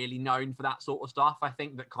not really known for that sort of stuff. I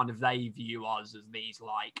think that kind of they view us as these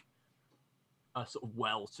like a sort of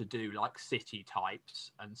well-to-do like city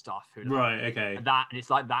types and stuff. Right, okay. And it's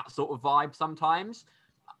like that sort of vibe sometimes.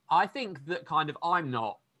 I think that kind of I'm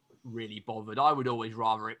not really bothered. I would always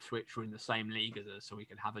rather Ipswich were in the same league as us so we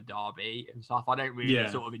can have a derby and stuff. I don't really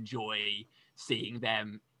sort of enjoy seeing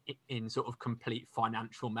them in sort of complete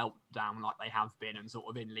financial meltdown like they have been and sort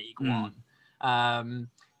of in League One.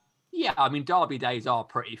 Yeah, I mean, Derby days are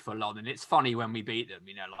pretty full on, and it's funny when we beat them,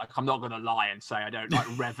 like I'm not going to lie and say I don't like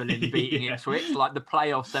revel in beating Ipswich. Like the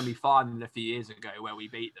playoff semi-final a few years ago where we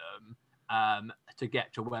beat them to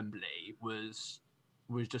get to Wembley was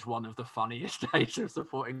just one of the funniest days of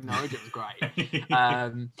supporting Norwich. It was great.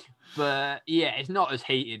 But yeah, it's not as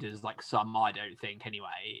heated as like some, I don't think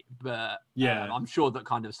anyway. But I'm sure that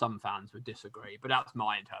kind of some fans would disagree, but that's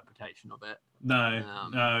my interpretation of it. No,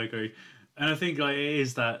 I agree. And I think like it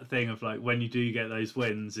is that thing of like when you do get those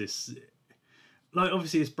wins, it's like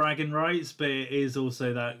obviously it's bragging rights, but it is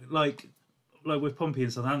also that like with Pompey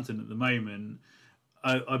and Southampton at the moment.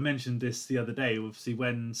 I mentioned this the other day. Obviously,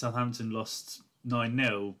 when Southampton lost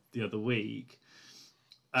 9-0 the other week,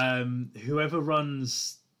 whoever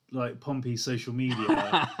runs like Pompey's social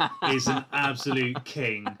media is an absolute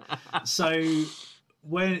king. So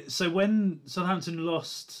when Southampton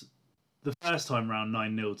lost the first time round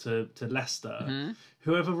 9-0 to Leicester,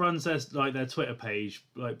 whoever runs their Twitter page,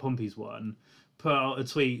 like Pompey's one, put out a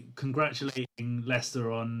tweet congratulating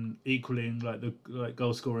Leicester on equaling the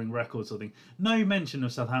goal scoring record sort of thing. No mention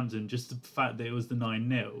of Southampton, just the fact that it was the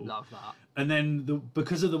 9-0. Love that. And then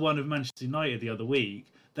because of the one of Manchester United the other week,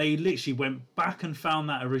 they literally went back and found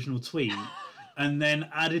that original tweet and then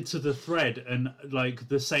added to the thread and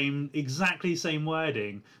the exactly same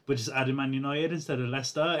wording, but just added Man United instead of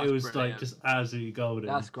Leicester. That's it was brilliant. just absolutely golden.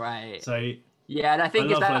 That's great. So yeah, and I think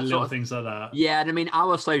I love that little things like that. Yeah, and I mean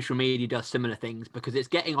our social media does similar things because it's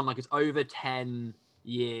getting on it's over 10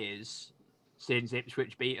 years since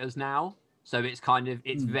Ipswich beat us now. So it's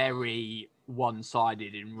it's very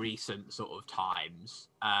one-sided in recent sort of times.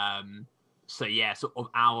 So yeah, sort of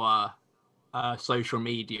our social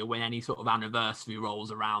media, when any sort of anniversary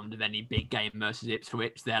rolls around of any big game versus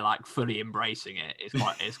Ipswich, they're fully embracing it. It's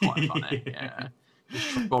quite funny. Yeah,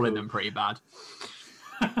 just trolling them pretty bad.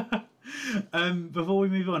 Before we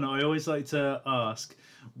move on, I always like to ask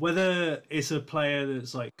whether it's a player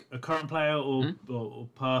that's a current player or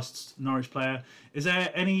past Norwich player. Is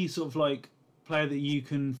there any sort of player that you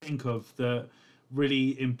can think of that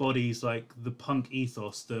really embodies the punk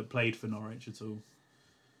ethos that played for Norwich at all?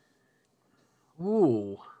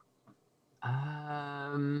 Ooh.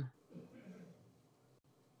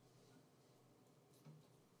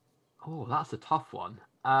 Oh, that's a tough one.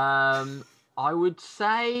 I would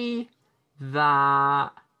say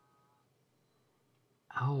that.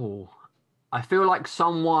 Oh, I feel like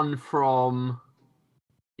someone from,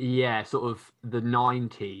 sort of the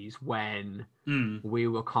 90s when we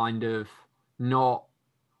were kind of not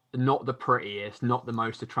the prettiest, not the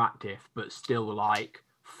most attractive, but still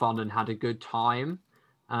fun and had a good time.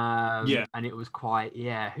 And it was quite,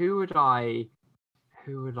 who would I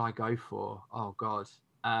go for? Oh God.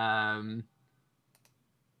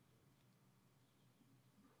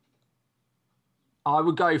 I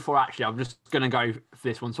would go for, actually, I'm just going to go for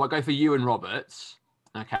this one. So I go for Ewan Roberts.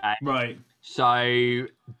 Okay. Right. So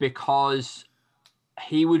because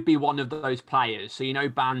he would be one of those players. So,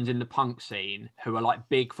 bands in the punk scene who are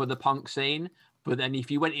big for the punk scene. But then if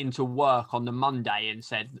you went into work on the Monday and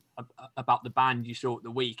said about the band you saw at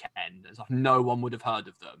the weekend, it's no one would have heard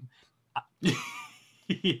of them.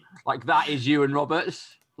 That is Ewan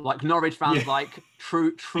Roberts. Norwich fans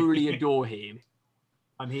truly adore him.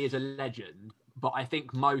 And he is a legend. But I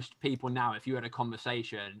think most people now, if you had a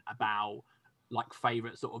conversation about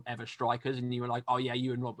favourite sort of ever strikers and you were oh yeah,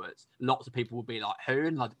 Ewan Roberts, lots of people would be who?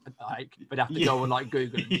 And would have to go and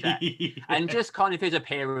Google and check. And just kind of his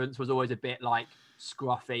appearance was always a bit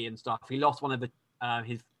scruffy and stuff. He lost one of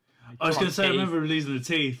his I was going to say, I remember him losing the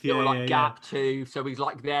teeth. Yeah, gap tooth. So he's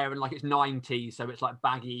there and it's 90s. So it's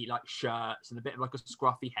baggy shirts and a bit of a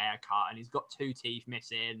scruffy haircut. And he's got 2 teeth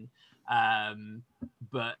missing.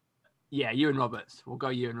 But yeah, Ewan Roberts. We'll go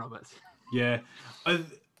Ewan Roberts. Yeah.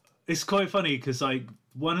 It's quite funny because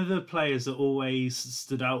one of the players that always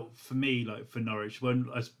stood out for me, for Norwich,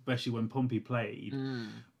 especially when Pompey played,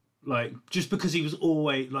 just because he was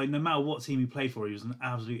always no matter what team he played for, he was an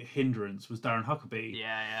absolute hindrance, was Darren Huckabee.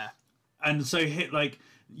 Yeah. And so hit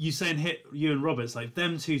Ewan Roberts,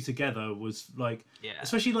 them two together was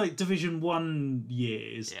especially Division 1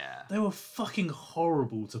 years. Yeah. They were fucking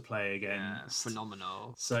horrible to play against.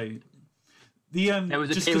 Phenomenal. So there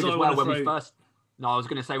was a period as well when we first. No, I was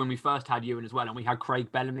going to say when we first had Ewan as well, and we had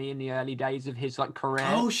Craig Bellamy in the early days of his career.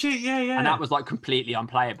 Oh shit, yeah. And that was completely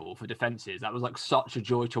unplayable for defenses. That was such a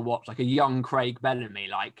joy to watch, a young Craig Bellamy,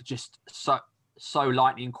 just so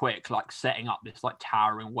lightning quick, setting up this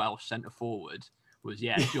towering Welsh centre forward was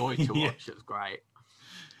joy to watch. It was great.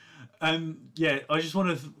 I just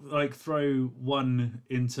want to throw one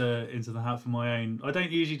into the hat for my own. I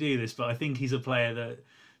don't usually do this, but I think he's a player that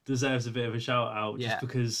deserves a bit of a shout out just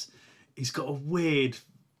because he's got a weird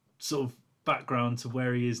sort of background to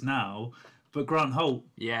where he is now. But Grant Holt,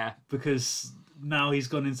 because now he's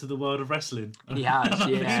gone into the world of wrestling. He has,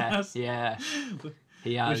 he has,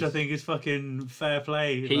 which I think is fucking fair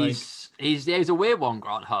play. He's a weird one,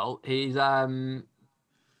 Grant Holt. He's but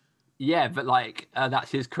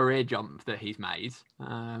that's his career jump that he's made.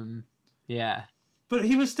 But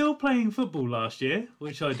he was still playing football last year,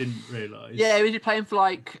 which I didn't realise. Yeah, he was playing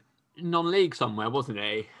for non-league somewhere, wasn't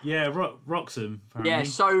he? Yeah, Wroxham. Apparently. Yeah,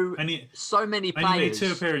 so many players. And he made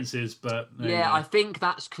 2 appearances, but I think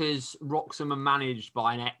that's because Wroxham are managed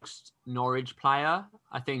by an ex-Norwich player.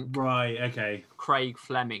 I think. Right. Okay. Craig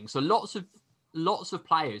Fleming. So lots of lots of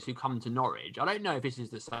players who come to Norwich, I don't know if this is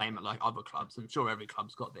the same at like other clubs, I'm sure every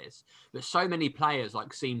club's got this, but so many players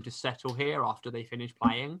like seem to settle here after they finish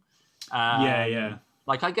playing. Yeah.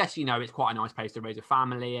 Like, I guess, you know, it's quite a nice place to raise a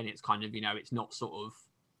family, and it's kind of, you know, it's not sort of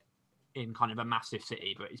in kind of a massive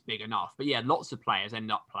city, but it's big enough. But yeah, lots of players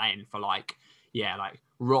end up playing for like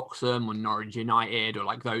Wroxham or Norwich United or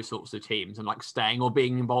like those sorts of teams, and like staying or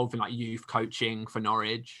being involved in like youth coaching for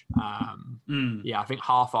Norwich. Yeah, I think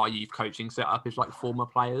half our youth coaching setup is like former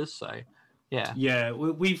players. So yeah,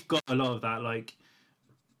 we've got a lot of that. Like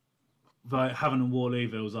Havant and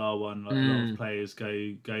Waterlooville's are one. Like a lot of players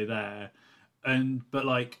go there, but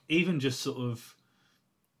like even just sort of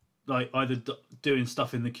like either doing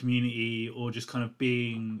stuff in the community or just kind of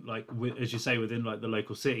being like, as you say, within like the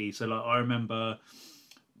local city. So like I remember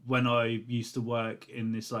when I used to work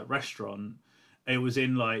in this like restaurant, it was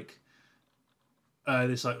in like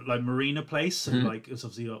this like marina place. So like it's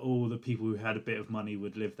obviously like, all the people who had a bit of money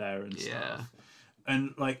would live there and stuff.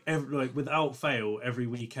 And like without fail, every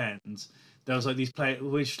weekend there was like these players,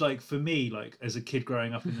 which like for me, like as a kid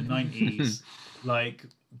growing up in the 90s, like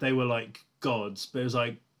they were like gods. But it was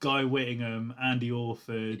like Guy Whittingham, Andy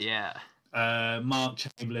Orford, Mark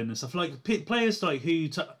Chamberlain and stuff, like players like who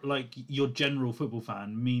like your general football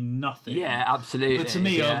fan mean nothing. Yeah, absolutely. But to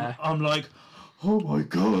me, I'm like, oh my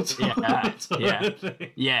god.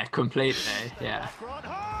 Yeah, completely. Yeah. Grant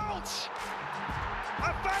Holt!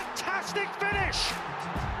 A fantastic finish.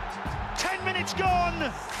 10 minutes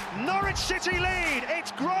gone. Norwich City lead.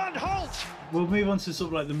 It's Grant Holt. We'll move on to sort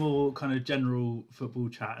of like the more kind of general football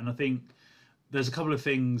chat, and I think there's a couple of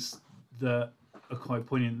things that are quite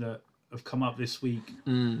poignant that have come up this week.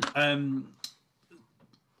 I'm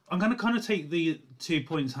going to kind of take the 2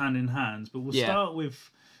 points hand in hand, but we'll start with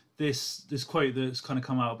this quote that's kind of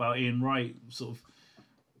come out about Ian Wright, sort of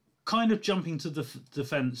kind of jumping to the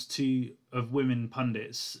defense of women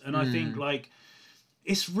pundits. And I think like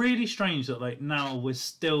it's really strange that like now we're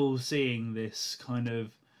still seeing this kind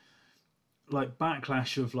of like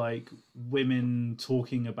backlash of like women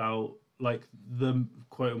talking about like the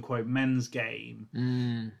quote unquote men's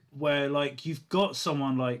game, where like you've got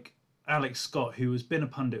someone like Alex Scott who has been a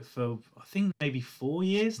pundit for I think maybe 4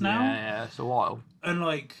 years now. Yeah, it's a while. And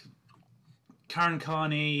like Karen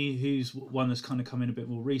Carney, who's one that's kind of come in a bit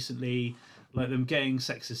more recently, like them getting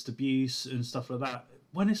sexist abuse and stuff like that.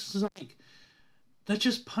 When it's like they're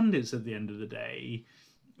just pundits at the end of the day,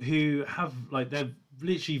 who have like they're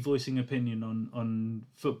literally voicing opinion on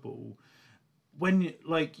football. When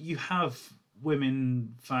like you have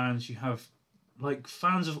women fans, you have like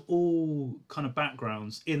fans of all kind of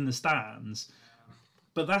backgrounds in the stands,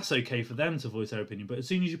 but that's okay for them to voice their opinion. But as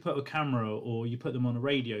soon as you put a camera or you put them on a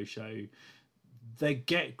radio show, they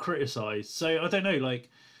get criticised. So I don't know, like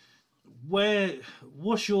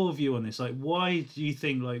what's your view on this? Like, why do you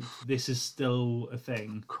think like this is still a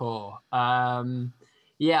thing? Cool.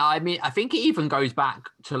 Yeah, I mean, I think it even goes back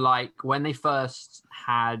to like when they first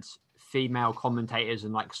had female commentators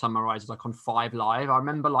and like summarizers like on 5 Live. I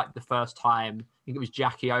remember like the first time, I think it was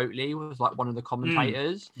Jackie Oatley was like one of the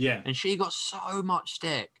commentators. And she got so much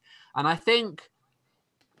stick. And I think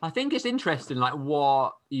it's interesting like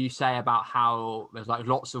what you say about how there's like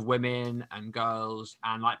lots of women and girls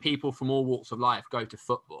and like people from all walks of life go to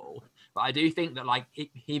football. But I do think that like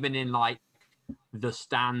even in like the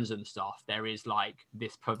stands and stuff, there is like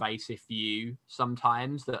this pervasive view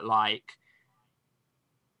sometimes that like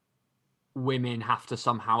women have to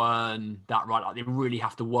somehow earn that right, like they really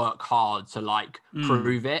have to work hard to like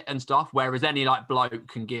prove it and stuff, whereas any like bloke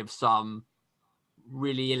can give some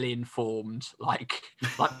really ill-informed like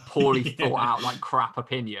poorly thought out like crap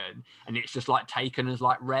opinion and it's just like taken as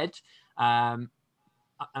like read. And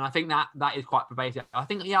I think that is quite pervasive. I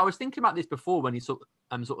think I was thinking about this before when you sort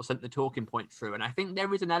of sent the talking point through, and I think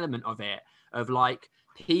there is an element of it of like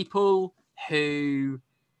people who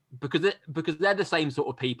because they're the same sort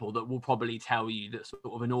of people that will probably tell you that sort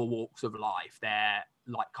of in all walks of life, they're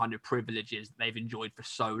like kind of privileges that they've enjoyed for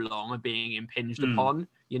so long are being impinged upon,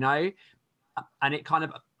 you know? And it kind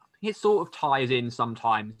of, it sort of ties in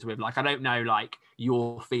sometimes with like, I don't know, like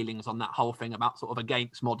your feelings on that whole thing about sort of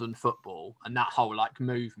against modern football and that whole like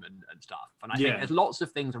movement and stuff. And I think there's lots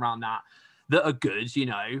of things around that are good, you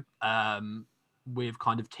know, with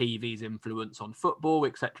kind of TV's influence on football,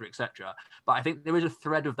 etc., etc. But I think there is a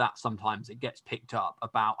thread of that sometimes it gets picked up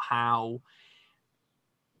about how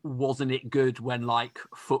wasn't it good when like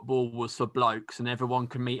football was for blokes and everyone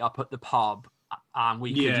could meet up at the pub and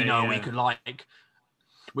we could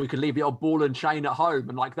we could leave the old ball and chain at home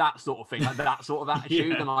and like that sort of thing, like that sort of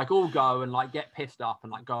attitude and like all go and like get pissed up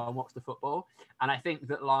and like go and watch the football. And I think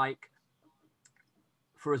that like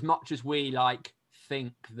for as much as we like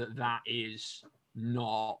think that is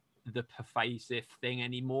not the pervasive thing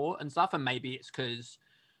anymore and stuff, and maybe it's because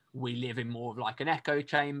we live in more of like an echo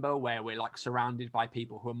chamber where we're like surrounded by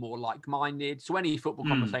people who are more like-minded. So any football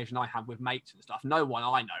conversation I have with mates and stuff, no one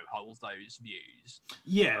I know holds those views.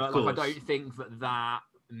 Yeah, but of course. I don't think that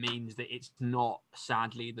means that it's not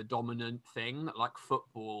sadly the dominant thing. That like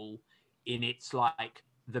football, in its like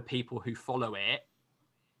the people who follow it,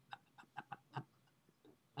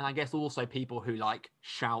 and I guess also people who like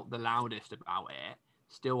shout the loudest about it,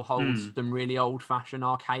 still holds some really old-fashioned,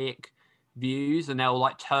 archaic views, and they'll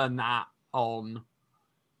like turn that on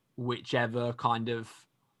whichever kind of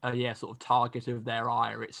sort of target of their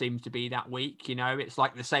ire it seems to be that week. You know, it's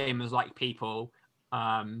like the same as like people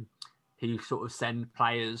who sort of send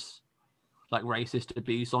players like racist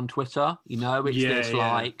abuse on Twitter. You know, it's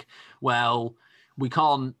like, well, we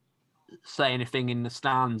can't say anything in the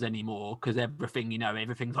stands anymore because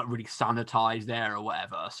everything's like really sanitized there or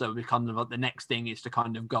whatever. So we kind of like the next thing is to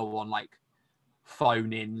kind of go on like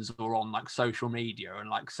phone-ins or on like social media and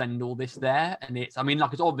like send all this there. And it's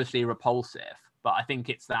obviously repulsive, but I think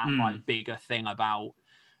it's that like bigger thing about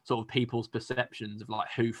sort of people's perceptions of like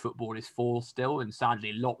who football is for still. And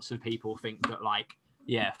sadly, lots of people think that like,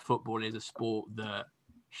 yeah, football is a sport that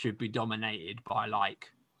should be dominated by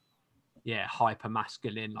like, hyper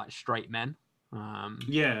masculine, like straight men. I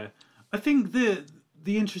think the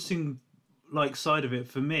interesting like side of it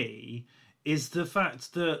for me is the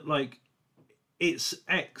fact that like it's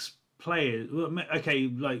ex players.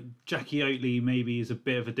 Okay, like Jackie Oatley maybe is a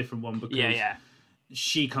bit of a different one because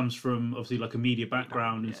she comes from obviously like a media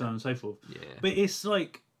background and so on and so forth. But it's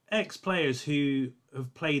like ex players who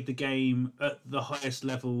have played the game at the highest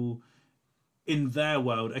level in their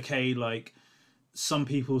world. Okay, like some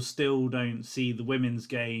people still don't see the women's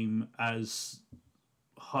game as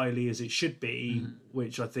highly as it should be,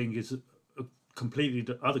 which I think is a completely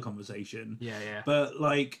other conversation. But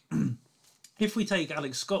like, if we take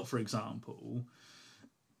Alex Scott, for example,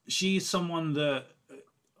 she's someone that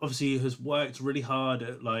obviously has worked really hard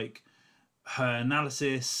at like her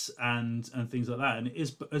analysis and things like that, and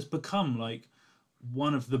has become like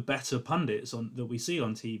one of the better pundits that we see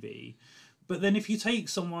on TV. But then if you take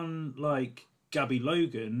someone like Gabby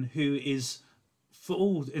Logan, who is, for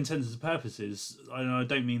all intents and purposes, I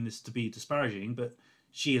don't mean this to be disparaging, but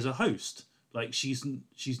she is a host. Like she's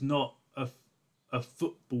not a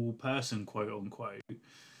football person, quote unquote.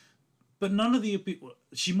 But none of the abuse,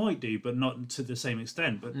 she might do, but not to the same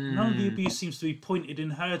extent. But none of the abuse seems to be pointed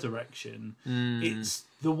in her direction. It's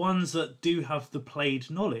the ones that do have the played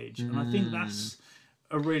knowledge, and I think that's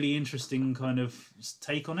a really interesting kind of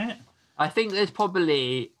take on it. I think there's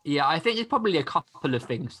probably a couple of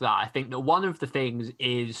things to that. I think that one of the things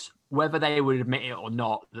is whether they would admit it or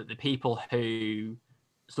not, that the people who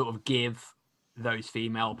sort of give those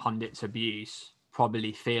female pundits abuse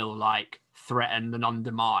probably feel like threatened and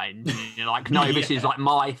undermined. You're like, no, this is like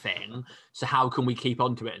my thing. So how can we keep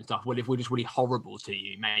onto it and stuff? Well, if we're just really horrible to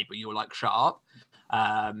you, maybe you're like, shut up.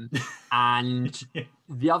 And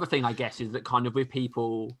the other thing, I guess, is that kind of with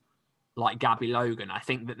people like Gabby Logan, I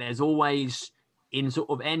think that there's always in sort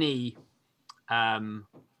of any sort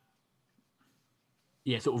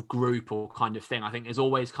of group or kind of thing, I think there's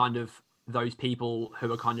always kind of those people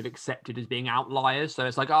who are kind of accepted as being outliers. So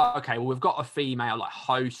it's like, oh, okay, well, we've got a female like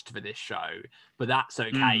host for this show, but that's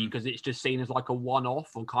okay because it's just seen as like a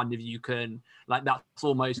one-off, or kind of you can like that's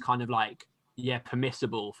almost kind of like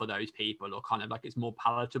permissible for those people, or kind of like it's more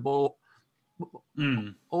palatable.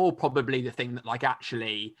 Or probably the thing that like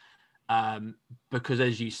actually because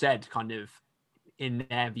as you said, kind of in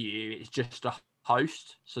their view, it's just a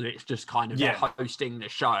host. So it's just kind of they're hosting the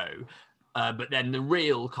show. But then the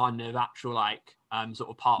real kind of actual like sort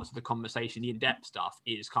of parts of the conversation, the in-depth stuff,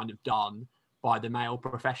 is kind of done by the male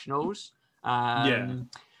professionals. And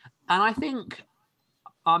I think,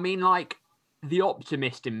 I mean, like the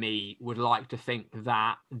optimist in me would like to think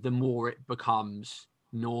that the more it becomes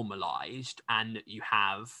normalized and that you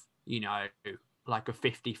have, you know, like a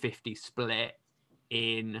 50-50 split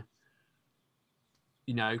in,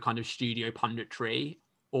 you know, kind of studio punditry,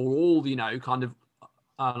 or all, you know, kind of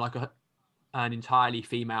like an entirely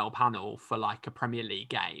female panel for like a Premier League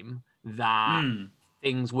game, that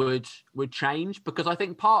things would change. Because I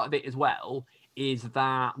think part of it as well is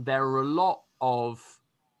that there are a lot of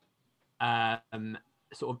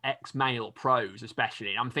sort of ex-male pros,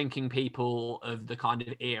 especially. I'm thinking people of the kind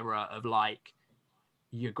of era of like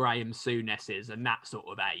your Graham Souness's and that sort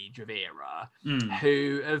of age of era,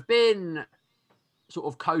 who have been sort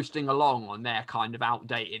of coasting along on their kind of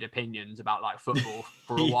outdated opinions about like football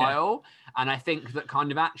for a while. And I think that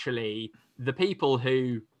kind of actually the people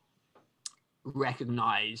who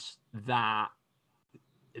recognize that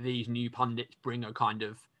these new pundits bring a kind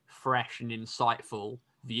of fresh and insightful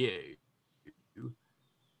view,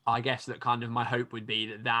 I guess that kind of my hope would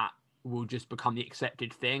be that will just become the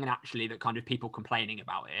accepted thing, and actually that kind of people complaining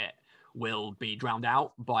about it will be drowned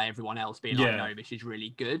out by everyone else being like, no, this is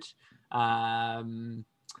really good.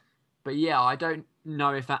 But yeah, I don't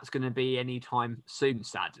know if that's going to be anytime soon,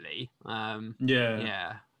 sadly.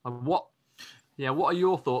 What are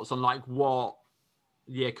your thoughts on like what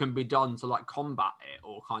can be done to like combat it,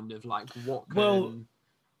 or kind of like what can... Well,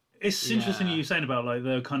 it's interesting you saying about like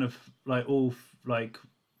the kind of like all like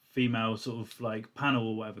female sort of like panel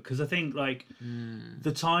or whatever, because I think like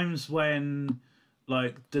the times when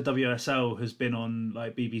like the WSL has been on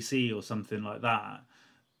like BBC or something like that,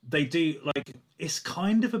 they do like, it's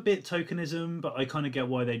kind of a bit tokenism, but I kind of get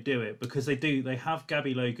why they do it, because they have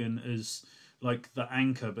Gabby Logan as like the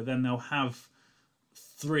anchor, but then they'll have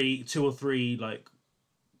two or three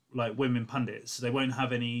like women pundits. They won't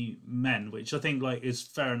have any men, which I think like is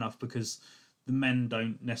fair enough, because the men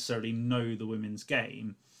don't necessarily know the women's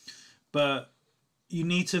game. But you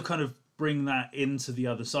need to kind of bring that into the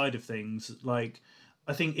other side of things. Like,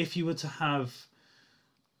 I think if you were to have,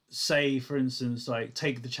 say, for instance, like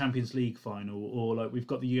take the Champions League final, or like we've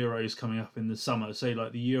got the Euros coming up in the summer, say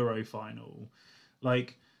like the Euro final,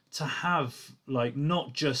 like to have like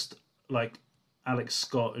not just like Alex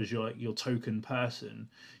Scott as your token person,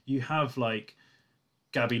 you have like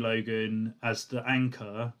Gabby Logan as the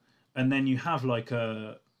anchor, and then you have like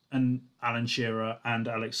an Alan Shearer and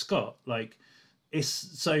Alex Scott. Like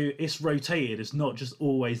it's rotated. It's not just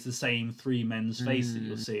always the same three men's face that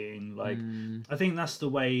you're seeing. Like I think that's the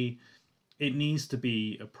way it needs to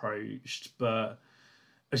be approached. But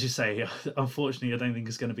as you say, unfortunately, I don't think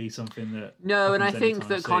it's going to be something that... No, and I think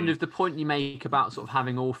that kind of the point you make about sort of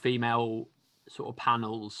having all female sort of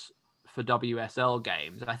panels for WSL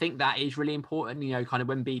games, I think that is really important. You know, kind of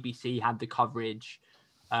when BBC had the coverage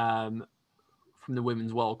from the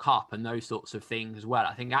Women's World Cup and those sorts of things as well,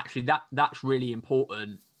 I think actually that's really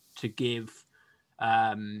important to give,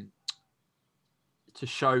 to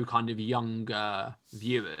show kind of younger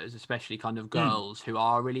viewers, especially kind of girls who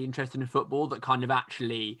are really interested in football, that kind of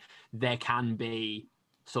actually there can be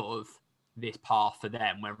sort of this path for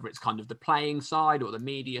them, whether it's kind of the playing side or the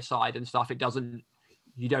media side and stuff.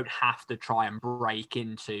 You don't have to try and break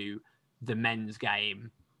into the men's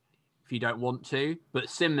game if you don't want to. But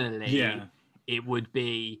similarly, it would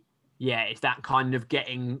be, it's that kind of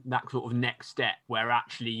getting that sort of next step where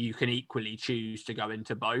actually you can equally choose to go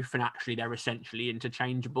into both, and actually they're essentially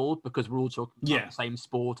interchangeable, because we're all talking about the same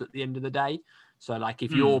sport at the end of the day. So like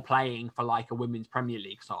if you're playing for like a women's Premier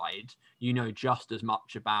League side, you know just as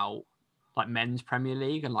much about like men's Premier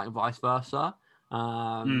League and like vice versa.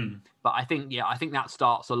 But I think that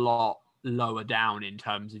starts a lot lower down in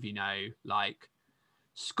terms of, you know, like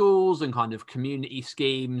schools and kind of community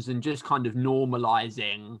schemes, and just kind of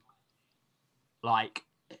normalizing like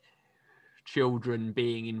children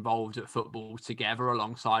being involved at football together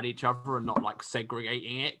alongside each other, and not like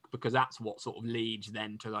segregating it, because that's what sort of leads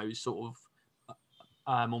then to those sort of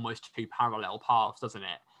almost two parallel paths, doesn't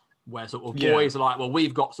it? Where sort of boys are like, well,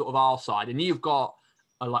 we've got sort of our side and you've got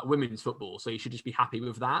like women's football, so you should just be happy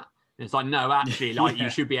with that. And it's like, no, actually, like you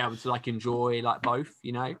should be able to like enjoy like both,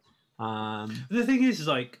 you know. The thing is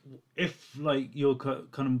like, if like you're kind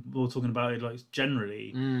of more talking about it like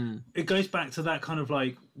generally, it goes back to that kind of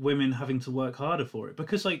like women having to work harder for it,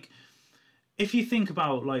 because like if you think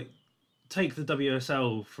about like, take the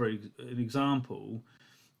WSL for an example,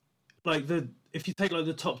 like if you take like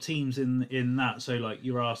the top teams in that, so like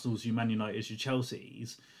your Arsenals, your Man Uniteds, your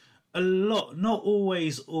Chelseas, a lot, not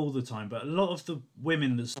always all the time, but a lot of the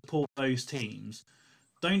women that support those teams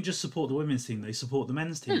don't just support the women's team, they support the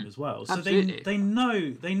men's team as well. So they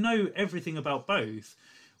know everything about both.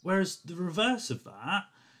 Whereas the reverse of that,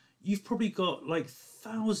 you've probably got like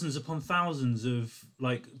thousands upon thousands of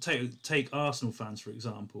like take Arsenal fans for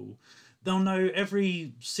example. They'll know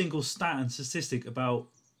every single stat and statistic about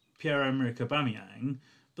Pierre-Emerick Aubameyang,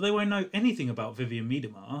 but they won't know anything about Vivian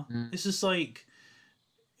Miedema. It's just like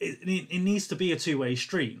it needs to be a two-way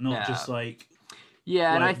street, not just like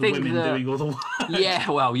and I think women doing all the work.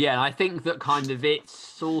 And I think that kind of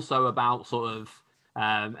it's also about sort of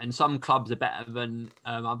and some clubs are better than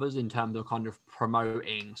others in terms of kind of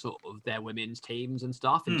promoting sort of their women's teams and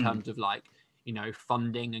stuff, in terms of like, you know,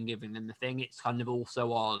 funding and giving them the thing. It's kind of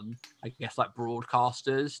also on, I guess, like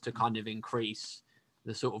broadcasters to kind of increase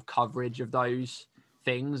the sort of coverage of those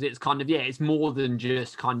things. It's kind of, it's more than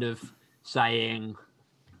just kind of saying,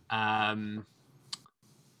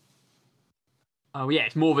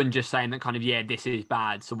 it's more than just saying that kind of, this is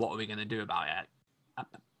bad, so what are we going to do about it? I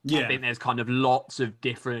think there's kind of lots of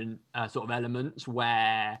different sort of elements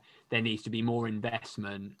where there needs to be more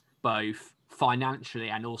investment, both financially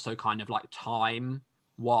and also kind of like time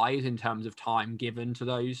wise, in terms of time given to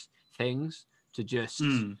those things, to just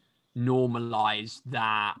normalize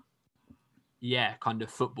that, kind of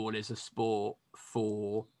football is a sport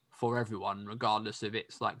for everyone, regardless if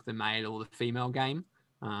it's like the male or the female game.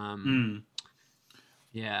 And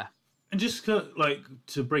just like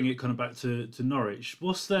to bring it kind of back to Norwich,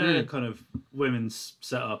 what's their kind of women's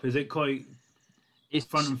setup? Is it quite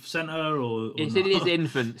front and centre, or it is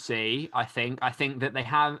infancy? I think that they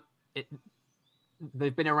have it.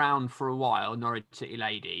 They've been around for a while. Norwich City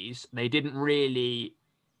Ladies. They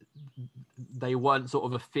weren't sort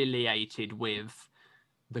of affiliated with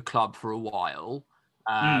the club for a while.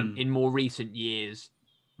 In more recent years,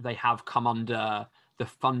 they have come under the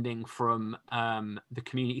funding from the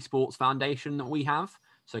Community Sports Foundation that we have.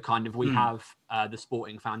 So kind of we have the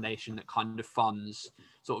Sporting Foundation that kind of funds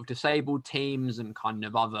sort of disabled teams and kind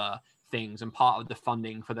of other things. And part of the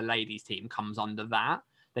funding for the ladies team comes under that.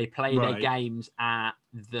 They play their games at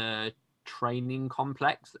the training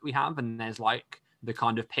complex that we have. And there's like the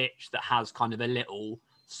kind of pitch that has kind of a little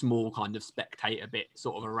small kind of spectator bit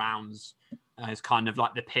sort of around. It's kind of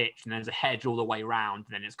like the pitch, and there's a hedge all the way around.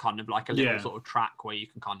 And then it's kind of like a little sort of track where you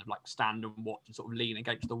can kind of like stand and watch and sort of lean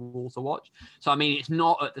against the wall to watch. So, I mean, it's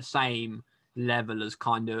not at the same level as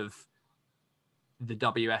kind of the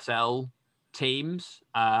WSL teams.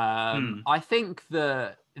 I think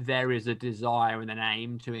that there is a desire and an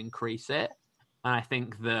aim to increase it. And I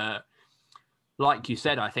think that, like you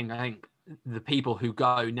said, I think the people who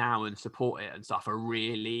go now and support it and stuff are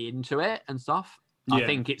really into it and stuff. I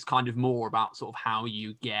think it's kind of more about sort of how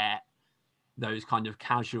you get those kind of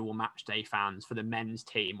casual match day fans for the men's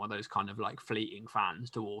team, or those kind of like fleeting fans,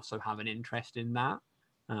 to also have an interest in that.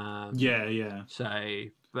 So,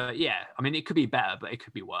 but I mean, it could be better, but it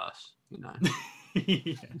could be worse, you know.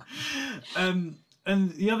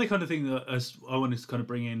 And the other kind of thing that I wanted to kind of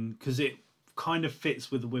bring in, because it kind of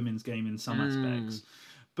fits with the women's game in some aspects,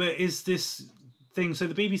 but is this thing. So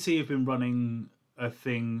the BBC have been running a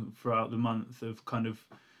thing throughout the month of kind of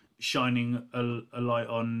shining a light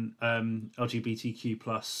on LGBTQ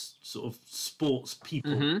plus sort of sports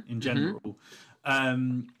people in general.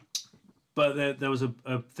 But there was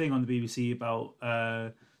a thing on the BBC about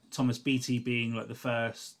Thomas Beattie being like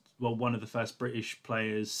one of the first British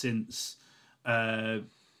players since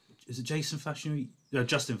is it Justin Fashanu?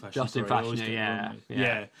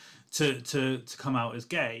 To come out as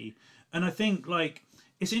gay. And I think like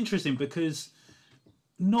it's interesting because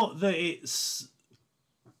not that it's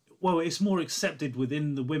more accepted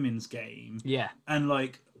within the women's game. Yeah. And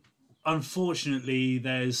like, unfortunately,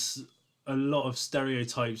 there's a lot of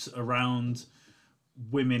stereotypes around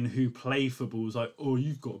women who play football. It's like, oh,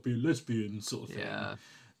 you've got to be a lesbian sort of thing. Yeah.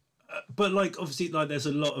 But like, obviously, like there's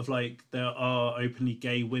a lot of like, there are openly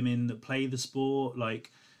gay women that play the sport.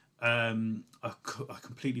 Like, I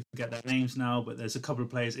completely forget their names now, but there's a couple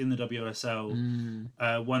of players in the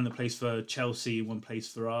WSL, one that plays for Chelsea, one plays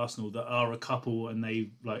for Arsenal, that are a couple, and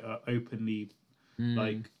they like are openly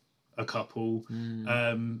like a couple.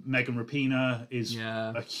 Megan Rapinoe is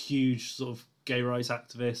a huge sort of gay rights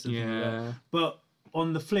activist. But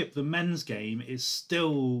on the flip, the men's game is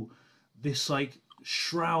still this like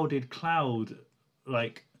shrouded cloud,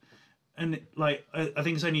 like. And like, I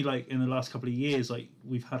think it's only like in the last couple of years, like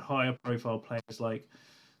we've had higher profile players like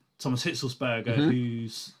Thomas Hitzelsberger,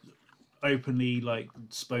 who's openly like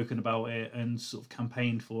spoken about it and sort of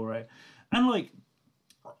campaigned for it. And like,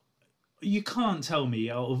 you can't tell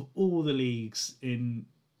me out of all the leagues in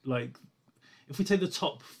like, if we take the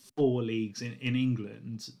top 4 leagues in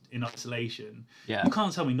England in isolation, you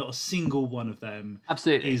can't tell me not a single one of them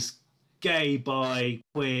is gay, bi,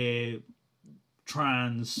 queer,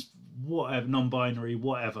 trans, whatever, non-binary,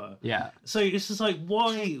 whatever. So it's just like,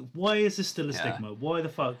 why is this still a stigma? Why the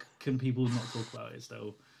fuck can people not talk about it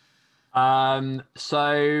still?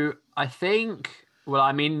 So I think, well,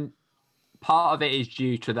 I mean, part of it is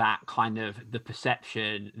due to that kind of the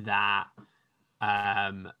perception that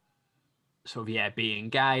sort of being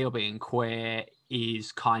gay or being queer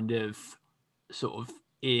is kind of sort of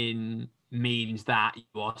means that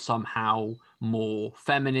you are somehow more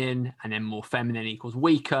feminine, and then more feminine equals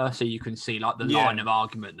weaker. So you can see like the line of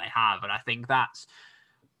argument they have. And I think that's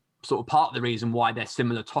sort of part of the reason why they're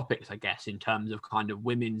similar topics, I guess, in terms of kind of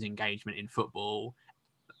women's engagement in football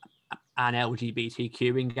and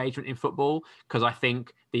LGBTQ engagement in football, because I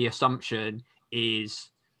think the assumption is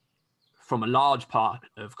from a large part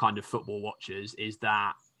of kind of football watchers is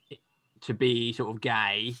that to be sort of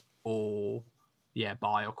gay or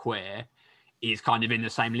bi or queer is kind of in the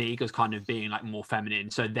same league as kind of being like more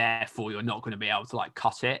feminine. So therefore you're not going to be able to like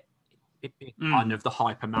cut it. Kind of the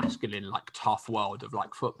hyper masculine, like tough world of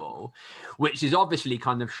like football, which is obviously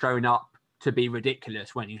kind of shown up to be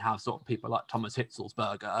ridiculous when you have sort of people like Thomas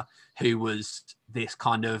Hitzelsberger, who was this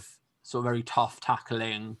kind of sort of very tough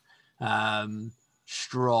tackling,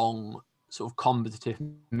 strong sort of competitive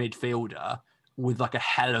midfielder with like a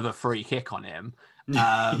hell of a free kick on him,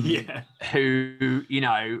 who, you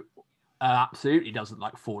know, absolutely doesn't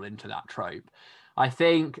like fall into that trope. I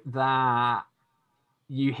think that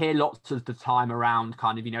you hear lots of the time around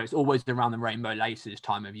kind of, you know, it's always around the Rainbow Laces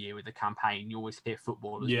time of year with the campaign. You always hear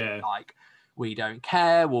footballers being like, we don't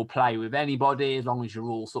care, we'll play with anybody as long as you're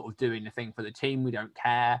all sort of doing the thing for the team, we don't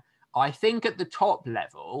care. I think at the top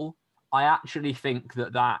level, I actually think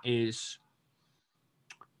that that is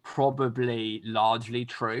probably largely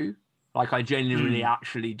true. Like I genuinely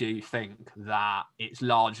actually do think that it's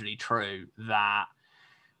largely true that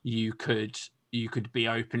you could be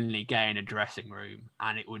openly gay in a dressing room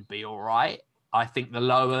and it would be all right. I think the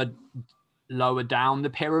lower down the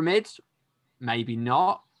pyramid, maybe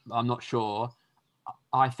not. I'm not sure.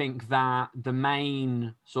 I think that the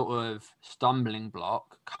main sort of stumbling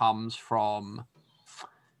block comes from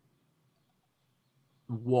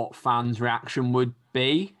what fans' reaction would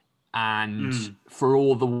be. And for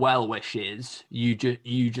all the well wishes, you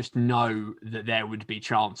just know that there would be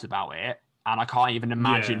chance about it. And I can't even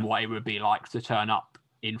imagine what it would be like to turn up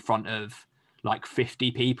in front of like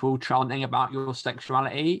 50 people chanting about your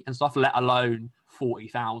sexuality and stuff, let alone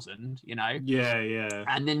 40,000, you know? Yeah.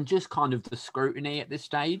 And then just kind of the scrutiny at this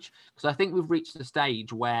stage, because I think we've reached the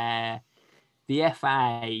stage where the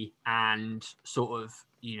FA and sort of,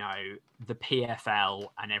 you know, the PFL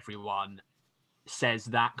and everyone says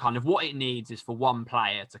that kind of what it needs is for one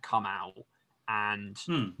player to come out and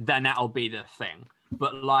then that'll be the thing.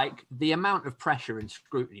 But like the amount of pressure and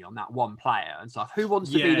scrutiny on that one player and stuff, who wants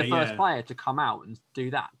to be the first player to come out and do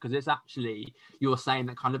that? Because it's actually, you're saying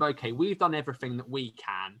that kind of, okay, we've done everything that we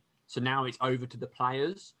can, so now it's over to the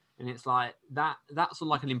players. And it's like that's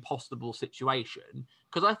like an impossible situation.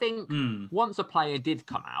 Because I think once a player did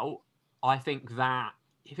come out, I think that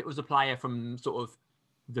if it was a player from sort of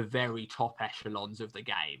the very top echelons of the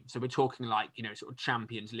game, so we're talking like, you know, sort of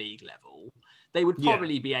Champions League level, they would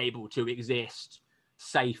probably be able to exist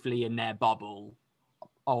safely in their bubble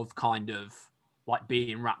of kind of like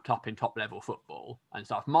being wrapped up in top level football and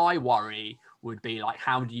stuff. My worry would be like,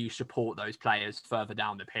 how do you support those players further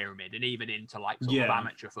down the pyramid and even into like sort of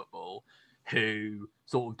amateur football, who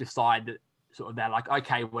sort of decide that sort of they're like,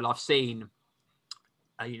 okay, well, I've seen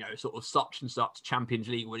you know, sort of such and such Champions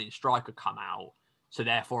League winning striker come out, so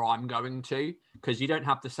therefore I'm going to, because you don't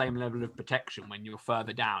have the same level of protection when you're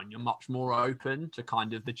further down. You're much more open to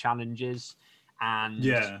kind of the challenges and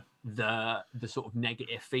the sort of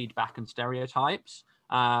negative feedback and stereotypes.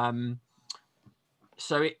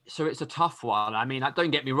 So it's a tough one. I mean,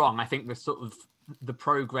 don't get me wrong. I think the sort of the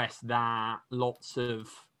progress that lots of,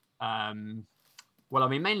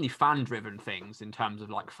 mainly fan-driven things in terms of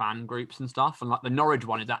like fan groups and stuff. And like the Norwich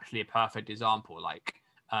one is actually a perfect example. Like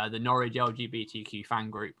the Norwich LGBTQ fan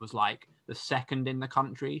group was like the second in the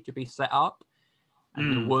country to be set up.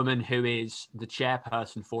 And the woman who is the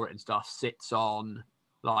chairperson for it and stuff sits on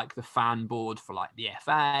like the fan board for like the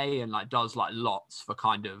FA and like does like lots for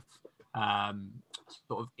kind of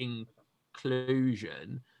sort of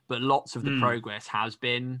inclusion, but lots of the progress has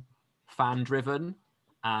been fan driven.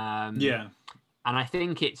 And I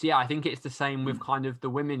think it's the same with kind of the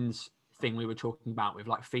women's thing we were talking about with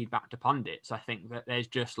like feedback to pundits. I think that there's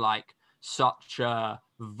just like such a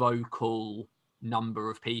vocal number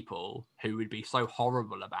of people who would be so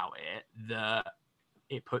horrible about it that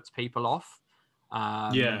it puts people off.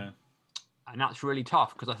 And that's really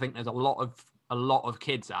tough, because I think there's a lot of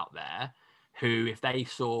kids out there who, if they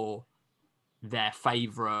saw their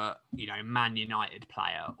favorite, you know, Man United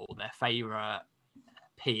player or their favorite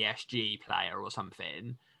PSG player or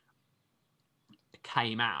something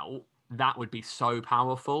came out, that would be so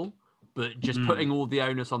powerful. But just putting all the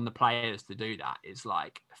onus on the players to do that is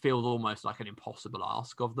like, feels almost like an impossible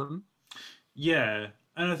ask of them. Yeah.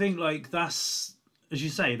 And I think like that's, as you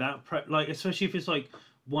say, that like, especially if it's like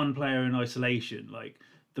one player in isolation, like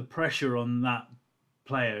the pressure on that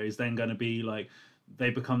player is then going to be like, they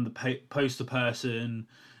become the poster person.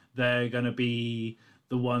 They're going to be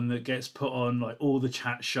the one that gets put on like all the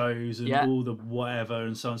chat shows and all the whatever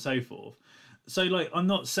and so on and so forth. So like, I'm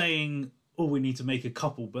not saying we need to make a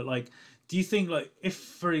couple, but like, do you think like if,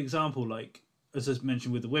 for example, like as I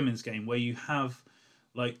mentioned with the women's game, where you have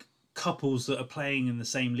like couples that are playing in the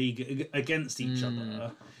same league against each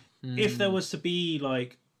other, if there was to be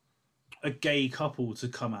like a gay couple to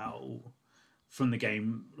come out from the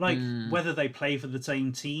game, like whether they play for the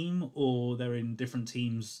same team or they're in different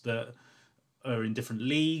teams that are in different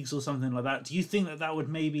leagues or something like that, do you think that that would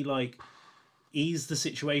maybe like ease the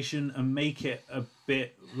situation and make it a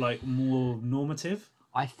bit like more normative?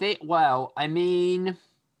 I think, well, I mean,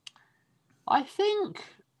 I think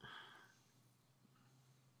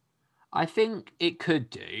it could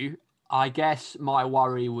do. I guess my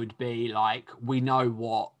worry would be like, we know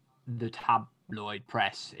what the tabloid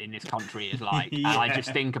press in this country is like. And I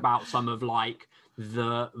just think about some of like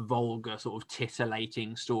the vulgar sort of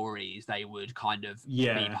titillating stories they would kind of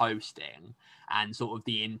be posting and sort of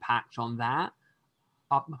the impact on that.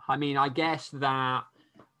 I mean, I guess that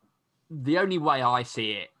the only way I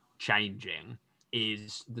see it changing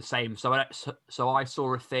is the same. So I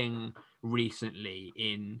saw a thing recently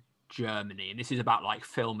in Germany, and this is about like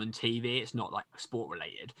film and TV. It's not like sport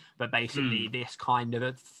related, but basically this kind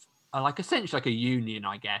of like essentially like a union,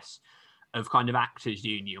 I guess, of kind of actors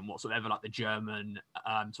union, whatsoever, like the German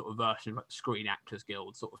sort of version of like the Screen Actors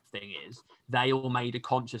Guild sort of thing is. They all made a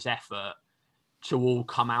conscious effort to all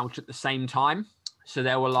come out at the same time. So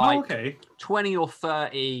there were like 20 or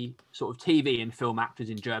 30 sort of TV and film actors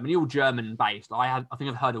in Germany, all German based. I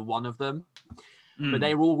think I've heard of one of them, but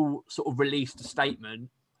they were all sort of released a statement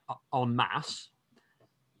en masse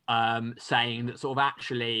saying that sort of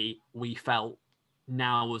actually we felt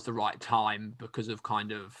now was the right time because of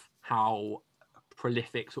kind of how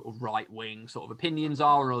prolific sort of right-wing sort of opinions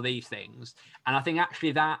are and all these things. And I think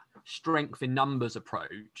actually that strength in numbers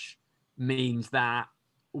approach means that,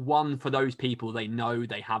 one, for those people, they know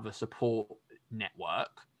they have a support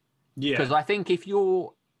network. Yeah. Because I think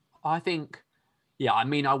I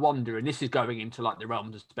mean, I wonder, and this is going into like the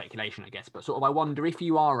realms of speculation, I guess, but sort of I wonder if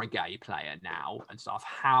you are a gay player now and stuff,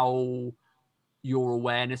 how your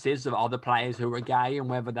awareness is of other players who are gay and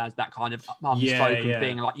whether there's that kind of unspoken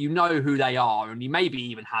thing, like you know who they are and you maybe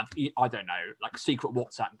even have, I don't know, like a secret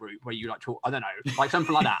WhatsApp group where you like talk, I don't know, like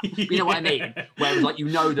something like that. You know what I mean? Whereas like you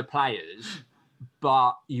know the players,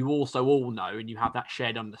 but you also all know and you have that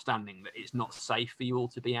shared understanding that it's not safe for you all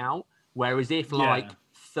to be out. Whereas if like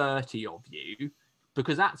 30 of you,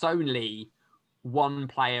 because that's only one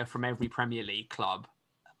player from every Premier League club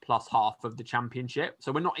plus half of the Championship.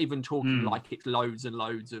 So we're not even talking like it's loads and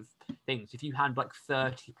loads of things. If you had like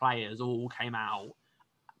 30 players all came out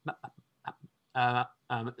at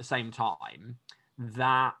the same time,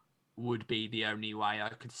 that would be the only way I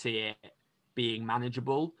could see it being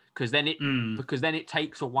manageable, because then it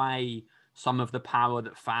takes away some of the power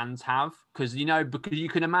that fans have, because you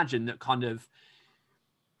can imagine that kind of,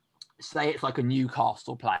 say it's like a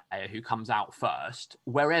Newcastle player who comes out first,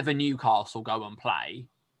 wherever Newcastle go and play,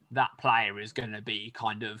 that player is going to be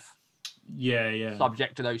kind of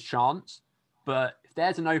subject to those chants. But if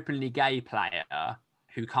there's an openly gay player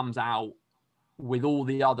who comes out with all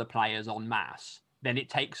the other players en masse, then it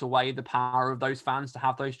takes away the power of those fans to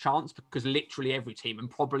have those chants, because literally every team and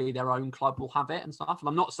probably their own club will have it and stuff. And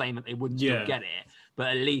I'm not saying that they wouldn't still get it, but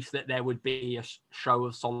at least that there would be a show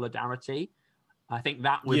of solidarity. I think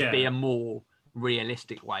that would be a more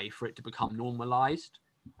realistic way for it to become normalized.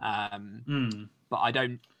 But I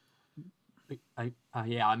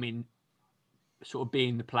mean, sort of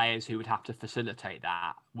being the players who would have to facilitate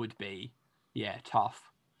that would be,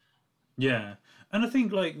 tough. Yeah. And I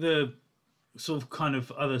think like the sort of kind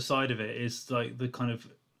of other side of it is like the kind of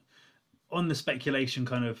on the speculation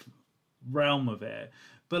kind of realm of it.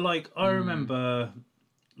 But like, I remember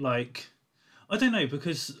like, I don't know,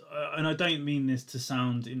 because, and I don't mean this to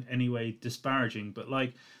sound in any way disparaging, but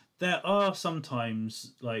like there are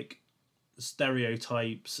sometimes like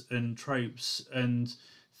stereotypes and tropes and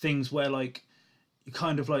things where like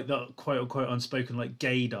kind of like that quote unquote unspoken like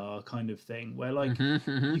gaydar kind of thing, where like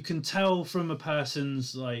you can tell from a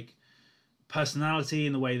person's like personality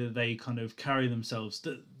and the way that they kind of carry themselves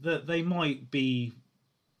that they might be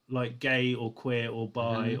like gay or queer or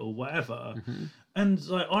bi or whatever. And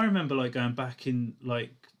like I remember like going back in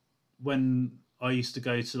like when I used to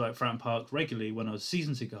go to like Fratton Park regularly when I was a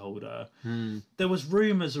season ticket holder, there was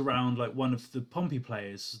rumours around like one of the Pompey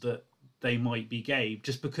players that they might be gay,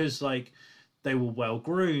 just because like they were well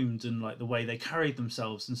groomed and like the way they carried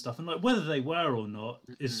themselves and stuff, and like whether they were or not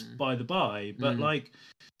is by the by, but like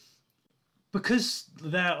because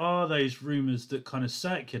there are those rumours that kind of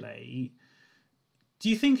circulate, do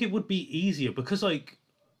you think it would be easier? Because like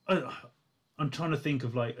I I'm trying to think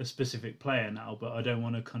of like a specific player now, but I don't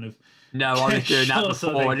want to kind of. No, I was doing that before.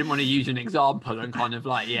 Something. I didn't want to use an example and kind of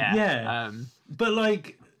like, yeah. But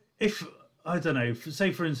like, if I don't know,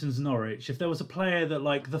 say for instance Norwich, if there was a player that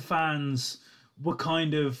like the fans were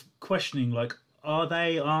kind of questioning, like, are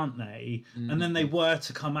they, aren't they, and then they were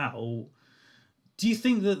to come out. Do you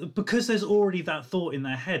think that because there's already that thought in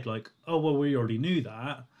their head, like, oh well, we already knew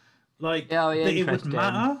that, like, that it would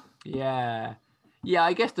matter? Yeah.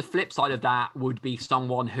 I guess the flip side of that would be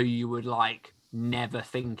someone who you would like never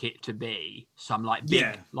think it to be some like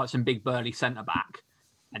big, like some big burly centre back,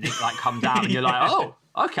 and it like comes out and you're like, oh,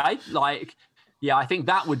 okay, like. Yeah, I think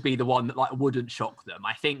that would be the one that like wouldn't shock them.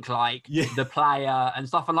 I think like the player and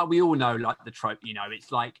stuff, and like we all know like the trope, you know,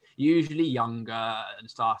 it's like usually younger and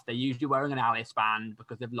stuff. They're usually wearing an Alice band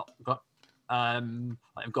because they've got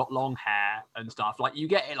long hair and stuff. Like you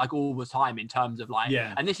get it like all the time in terms of like,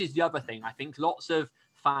 and this is the other thing. I think lots of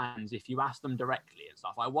fans, if you ask them directly and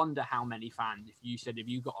stuff, I wonder how many fans, if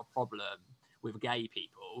you got a problem with gay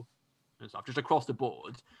people and stuff, just across the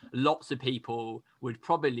board, lots of people would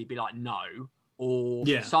probably be like, no. Or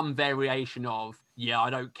some variation of, I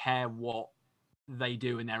don't care what they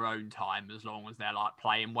do in their own time as long as they're like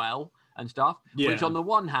playing well and stuff. Which on the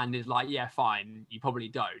one hand is like, fine, you probably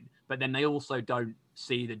don't. But then they also don't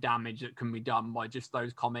see the damage that can be done by just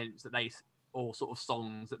those comments that or sort of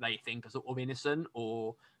songs that they think are sort of innocent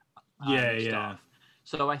or stuff.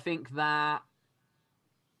 So I think that,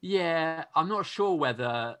 I'm not sure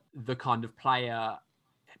whether the kind of player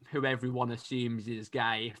who everyone assumes is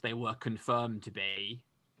gay, if they were confirmed to be,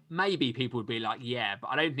 maybe people would be like, but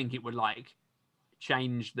I don't think it would like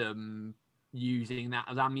change them using that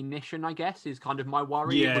as ammunition, I guess, is kind of my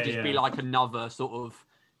worry. It would just be like another sort of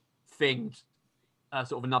thing,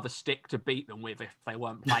 sort of another stick to beat them with if they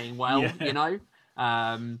weren't playing well, you know?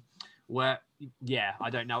 Where, I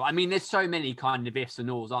don't know. I mean, there's so many kind of ifs and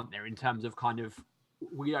alls, aren't there, in terms of kind of,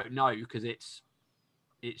 we don't know because it's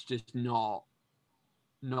just not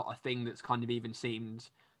a thing that's kind of even seemed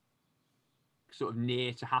sort of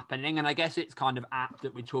near to happening. And I guess it's kind of apt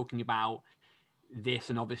that we're talking about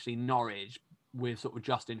this and obviously Norwich with sort of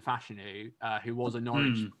Justin Fashanu, who was a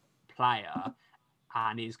Norwich player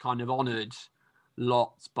and is kind of honoured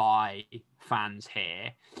lots by fans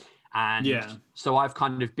here. And so I've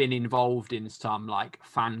kind of been involved in some like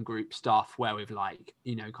fan group stuff where we've like,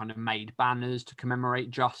 you know, kind of made banners to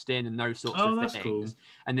commemorate Justin and those sorts of things. Cool.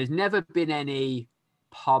 And there's never been any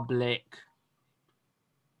public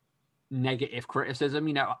negative criticism,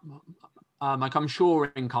 you know, like I'm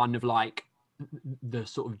sure in kind of like the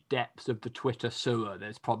sort of depths of the Twitter sewer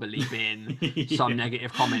there's probably been some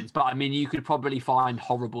negative comments, but I mean you could probably find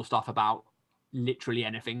horrible stuff about literally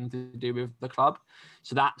anything to do with the club,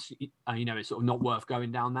 so that's you know, it's sort of not worth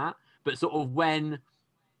going down that. But sort of when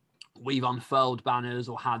we've unfurled banners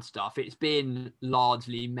or had stuff, it's been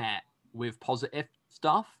largely met with positive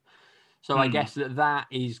stuff. So I guess that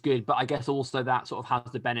is good, but I guess also that sort of has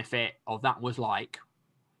the benefit of that was like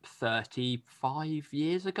 35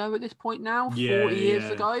 years ago at this point now, 40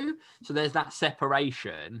 years ago. So there's that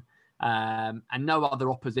separation, and no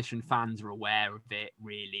other opposition fans are aware of it,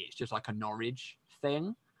 really. It's just like a Norwich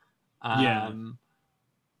thing. I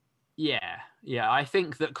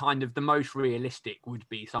think that kind of the most realistic would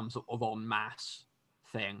be some sort of en masse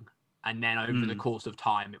thing. And then over the course of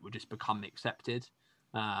time, it would just become accepted.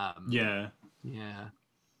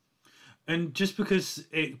 And just because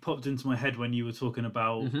it popped into my head when you were talking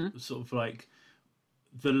about sort of like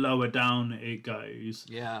the lower down it goes,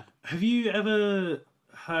 have you ever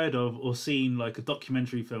heard of or seen like a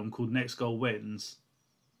documentary film called Next Goal Wins?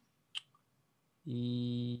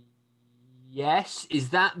 Yes. Is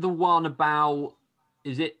that the one about,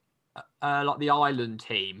 is it like the Ireland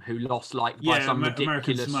team who lost like by some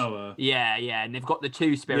ridiculous Samoa. And they've got the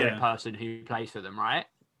two-spirit person who plays for them, right?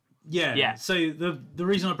 So the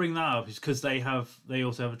reason I bring that up is because they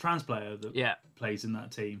also have a trans player that plays in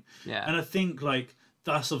that team, and I think like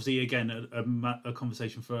that's obviously again a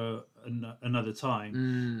conversation for another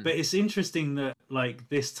time, but it's interesting that like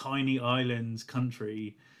this tiny island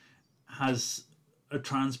country has a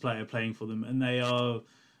trans player playing for them, and they're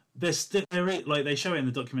like they show it in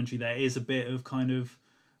the documentary, there is a bit of kind of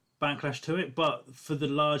backlash to it, but for the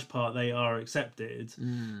large part they are accepted.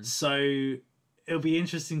 So it'll be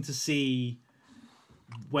interesting to see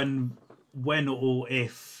when or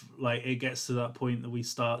if like it gets to that point that we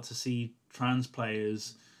start to see trans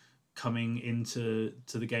players coming into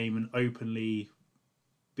the game and openly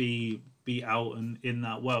be out and in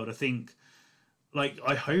that world. I think like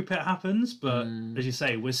I hope it happens, but as you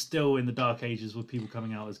say, we're still in the dark ages with people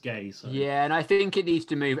coming out as gay. So. Yeah, and I think it needs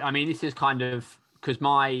to move. I mean, this is kind of because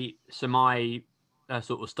my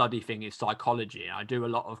sort of study thing is psychology, and I do a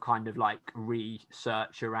lot of kind of like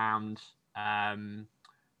research around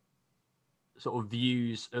sort of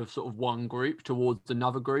views of sort of one group towards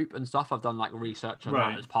another group and stuff. I've done like research on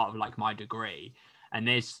that as part of like my degree, and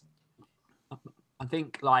I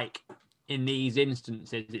think like in these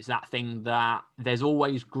instances, it's that thing that there's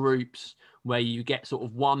always groups where you get sort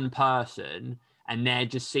of one person and they're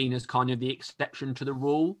just seen as kind of the exception to the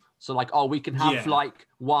rule. So like, oh, we can have like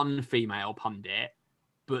one female pundit,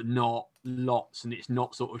 but not lots, and it's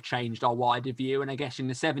not sort of changed our wider view. And I guess in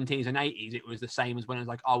the 70s and 80s, it was the same as when it was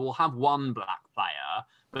like, oh, we'll have one black player,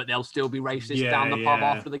 but they'll still be racist down the pub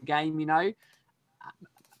after the game, you know?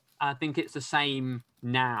 I think it's the same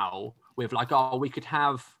now with like, oh, we could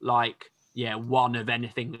have like, one of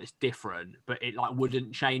anything that's different, but it like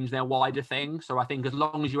wouldn't change their wider thing. So I think as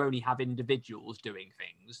long as you only have individuals doing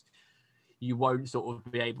things, you won't sort of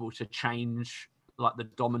be able to change like the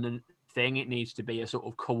dominant thing. It needs to be a sort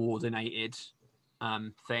of coordinated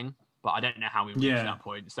thing. But I don't know how we reached that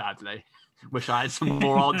point, sadly. Wish I had some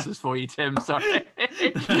more answers for you, Tim. Sorry.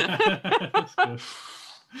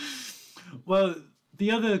 Well,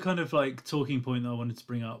 the other kind of like talking point that I wanted to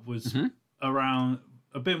bring up was around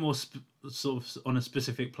a bit more sort of on a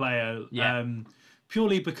specific player,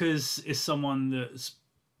 purely because it's someone that's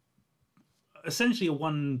essentially a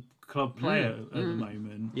one club player at the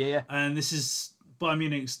moment. And this is Bayern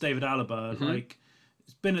Munich's David Alaba. Like,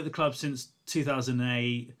 he's been at the club since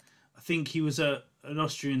 2008. I think he was at an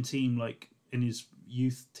Austrian team, like in his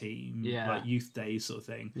youth team, like youth days sort of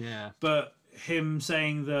thing. But him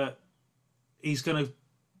saying that he's going to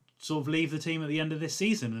sort of leave the team at the end of this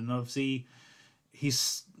season, and obviously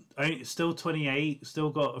he's still 28,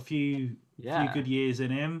 still got a few good years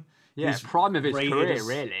in him. He's prime of his career,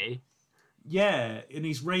 really. Yeah, and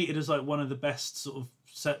he's rated as like one of the best sort of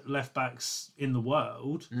set left backs in the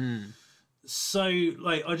world. So,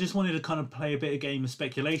 like, I just wanted to kind of play a bit of game of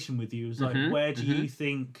speculation with you. It was like, where do you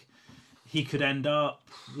think he could end up?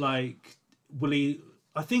 Like, will he?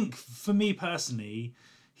 I think for me personally,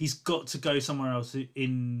 he's got to go somewhere else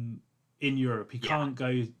in Europe. He can't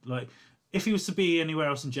go like. If he was to be anywhere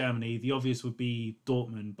else in Germany, the obvious would be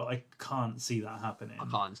Dortmund, but I can't see that happening. I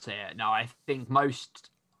can't see it. No, I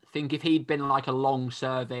think if he'd been like a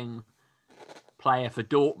long-serving player for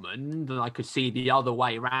Dortmund, then I could see the other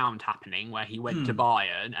way around happening, where he went to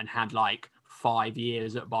Bayern and had like 5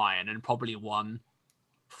 years at Bayern and probably won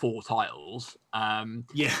 4 titles.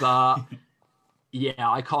 But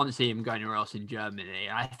I can't see him going anywhere else in Germany.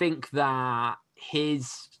 I think that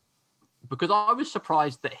because I was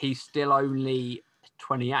surprised that he's still only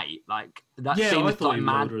 28. Like, that seems like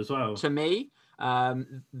mad as well to me.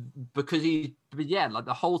 Because like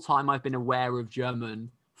the whole time I've been aware of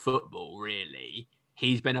German football, really,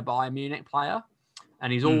 he's been a Bayern Munich player,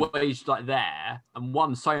 and he's always like there and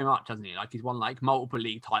won so much, hasn't he? Like, he's won like multiple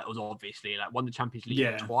league titles, obviously, like won the Champions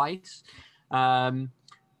League twice. I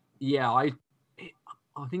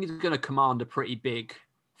think he's going to command a pretty big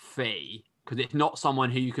fee, because it's not someone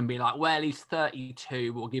who you can be like, well, he's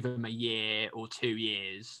 32, we'll give him a year or 2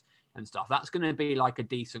 years and stuff. That's going to be like a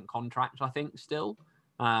decent contract, I think, still.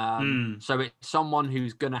 So it's someone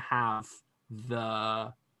who's going to have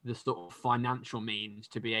the sort of financial means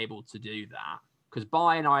to be able to do that. Because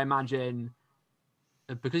Bayern, I imagine,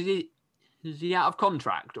 because is he out of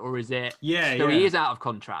contract, or is it? He is out of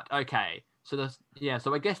contract. Okay, so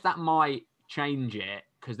so I guess that might change it,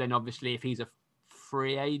 because then obviously if he's a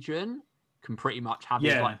free agent, can pretty much have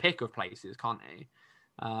his like pick of places, can't he?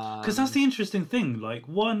 Because that's the interesting thing. Like,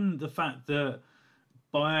 one, the fact that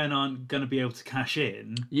Bayern aren't going to be able to cash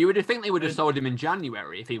in. You would think they would have sold him in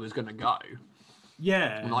January if he was going to go.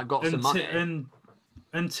 Yeah, and like got some money.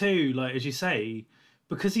 And two, like as you say,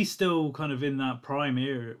 because he's still kind of in that prime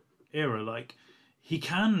era, like he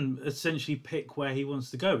can essentially pick where he wants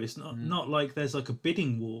to go. It's not like there's like a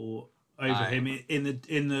bidding war over him in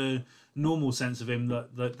the normal sense of him,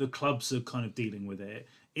 that the clubs are kind of dealing with it.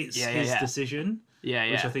 It's his decision, which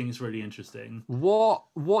I think is really interesting. What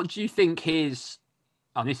do you think his?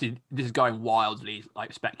 And this is going wildly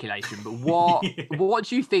like speculation, but what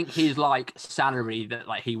do you think his like salary that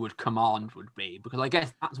like he would command would be? Because I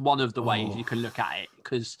guess that's one of the ways you can look at it.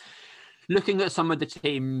 Because looking at some of the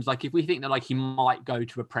teams, like if we think that like he might go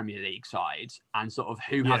to a Premier League side, and sort of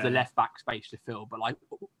who has the left back space to fill, but like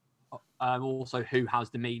also who has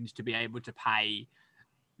the means to be able to pay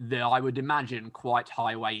I would imagine, quite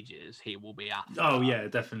high wages he will be at. Oh yeah,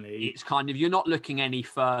 definitely. It's kind of, you're not looking any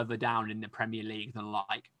further down in the Premier League than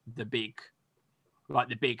like the big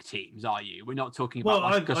teams, are you? We're not talking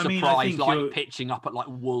about surprise pitching up at like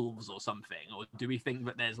Wolves or something, or do we think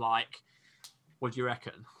that there's like What do you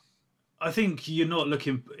reckon? I think you're not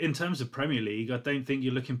looking, in terms of Premier League, I don't think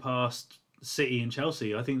you're looking past City and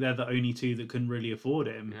Chelsea. I think they're the only two that can really afford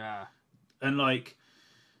him. Yeah. And like,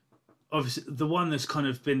 obviously, the one that's kind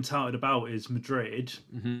of been touted about is Madrid.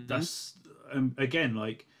 Mm-hmm. That's, again,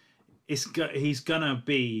 like, he's going to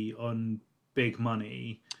be on big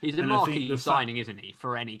money. He's a marquee signing, isn't he,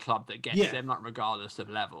 for any club that gets him, like, regardless of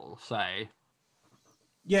level. So,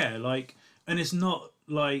 yeah, like, and it's not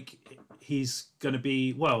like he's going to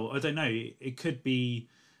be, well, I don't know. It could be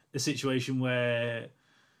a situation where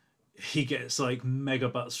he gets like mega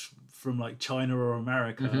bucks from like China or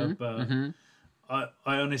America, but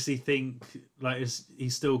I honestly think like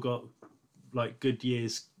he's still got like good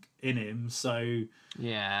years in him. So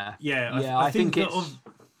I think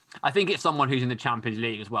it's someone who's in the Champions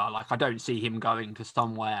League as well. Like, I don't see him going to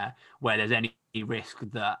somewhere where there's any risk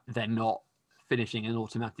that they're not finishing an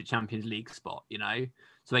automatic Champions League spot, you know?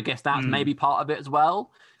 So I guess that's maybe part of it as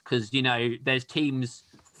well. Because, you know, there's teams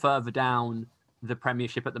further down the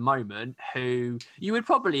Premiership at the moment who you would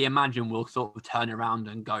probably imagine will sort of turn around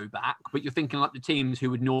and go back. But you're thinking like the teams who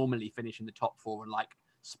would normally finish in the top four, and like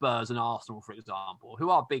Spurs and Arsenal, for example, who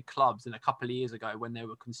are big clubs. And a couple of years ago, when they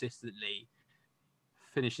were consistently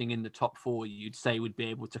finishing in the top four, you'd say would be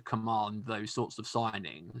able to command those sorts of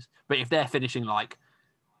signings. But if they're finishing like,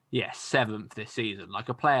 seventh this season, like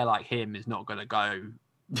a player like him is not going to go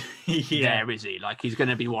there, is he? Like, he's going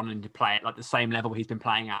to be wanting to play at like the same level he's been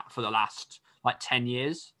playing at for the last like 10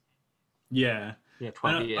 years. Yeah.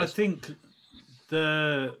 12 years. I think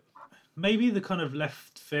maybe the kind of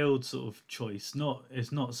left field sort of choice,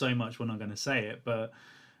 it's not so much when I'm going to say it, but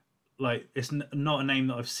like it's not a name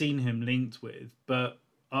that I've seen him linked with. But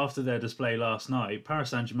after their display last night, Paris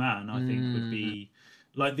Saint-Germain, I think, would be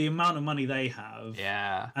like the amount of money they have.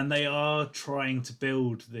 Yeah. And they are trying to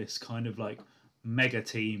build this kind of like mega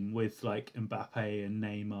team with like Mbappe and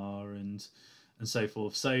Neymar and so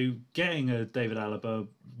forth. So getting a David Alaba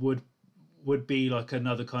would be like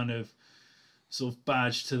another kind of sort of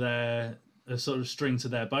badge to their sort of string to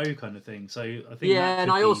their bow kind of thing. So I think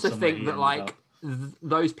and I also think that like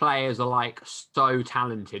those players are like so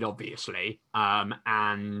talented, obviously,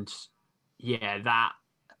 and that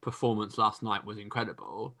performance last night was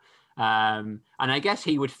incredible. And I guess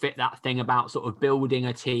he would fit that thing about sort of building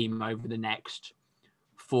a team over the next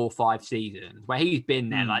 4 or 5 seasons, where he's been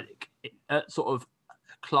there like at sort of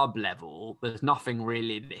club level. There's nothing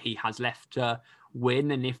really that he has left to win.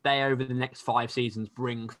 And if they over the next 5 seasons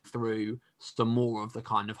bring through some more of the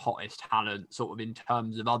kind of hottest talent sort of in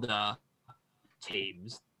terms of other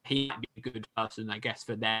teams, he might be a good person, I guess,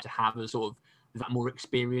 for there to have a sort of that more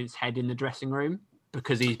experienced head in the dressing room,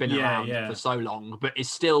 because he's been around for so long, but he's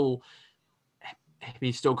still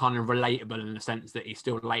kind of relatable in the sense that he's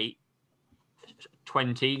still late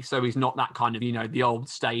 20, so he's not that kind of, you know, the old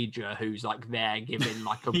stager who's like there giving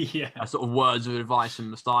like a sort of words of advice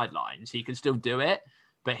from the sidelines. He can still do it,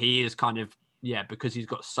 but he is kind of, because he's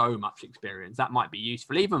got so much experience, that might be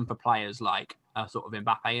useful even for players like sort of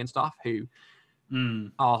Mbappe and stuff who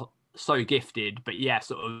are so gifted, but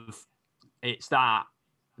sort of it's that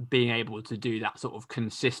being able to do that sort of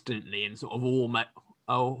consistently and sort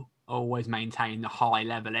of always maintain the high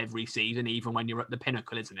level every season, even when you're at the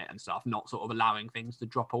pinnacle, isn't it, and stuff, not sort of allowing things to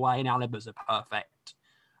drop away. And Alaba's a perfect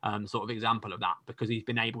sort of example of that, because he's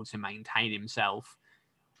been able to maintain himself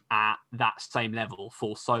at that same level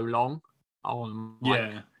for so long on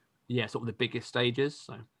sort of the biggest stages.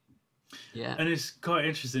 So and it's quite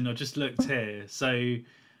interesting. I just looked here, so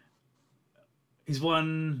he's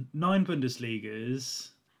won 9 Bundesligas,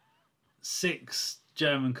 6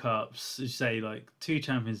 German Cups, as you say, like 2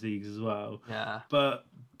 Champions Leagues as well. Yeah. But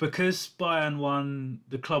because Bayern won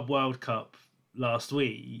the Club World Cup last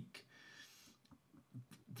week,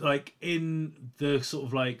 like in the sort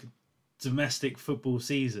of like domestic football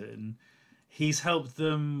season, he's helped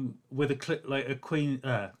them with a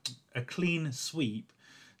clean sweep.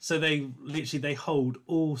 So they hold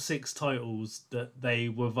all 6 titles that they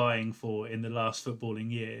were vying for in the last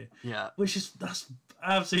footballing year. Yeah. That's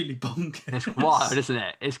absolutely bonkers. It's wild, isn't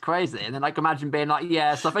it? It's crazy. And then like imagine being like,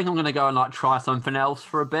 so I think I'm gonna go and like try something else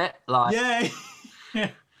for a bit. Like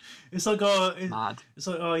It's like mad. It's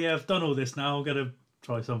like, I've done all this now, I'm gonna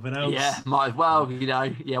try something else. Yeah, might as well, you know.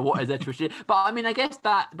 What is there to achieve? But I mean, I guess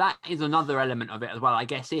that is another element of it as well. I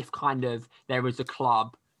guess if kind of there is a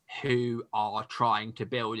club who are trying to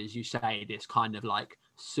build, as you say, this kind of like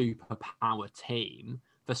superpower team,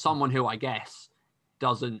 for someone who I guess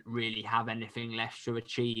doesn't really have anything left to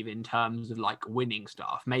achieve in terms of like winning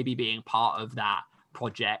stuff, maybe being part of that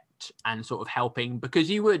project impact and sort of helping, because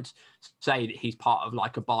you would say that he's part of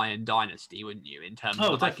like a Bayern dynasty, wouldn't you, in terms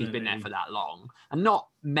of like he's been there for that long. And not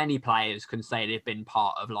many players can say they've been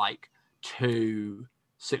part of like two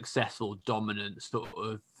successful, dominant sort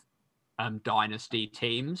of dynasty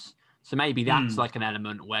teams. So maybe that's like an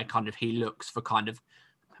element where kind of he looks for kind of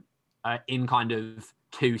in kind of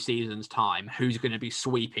 2 seasons time, who's going to be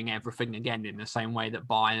sweeping everything again in the same way that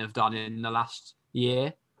Bayern have done in the last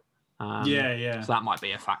year. So that might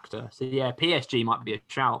be a factor. So yeah, PSG might be a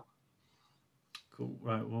shout. Cool.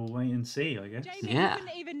 Right, we'll wait and see, I guess. Jamie, you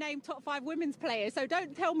couldn't even name top 5 women's players, so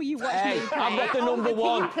don't tell me you watch me play. I've got the number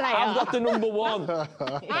one. I've got the number one.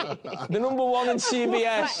 The number one in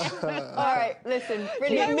CBS. All right, listen.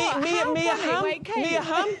 Brilliant. Mia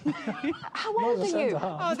Hamm. How old are you?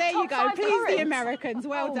 Oh, there you go. Please, the Americans.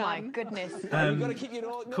 Well done. Oh, my goodness.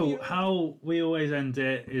 Cool. How we always end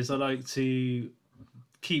it is I like to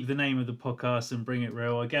keep the name of the podcast and bring it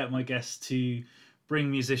real. I get my guests to bring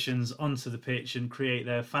musicians onto the pitch and create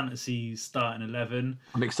their fantasy starting 11.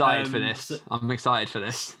 I'm excited for this. I'm excited for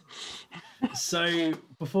this. So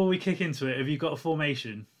before we kick into it, have you got a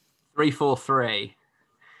formation? 3-4-3.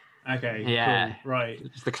 Okay. Yeah. Cool. Right.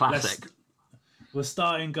 It's the classic. We'll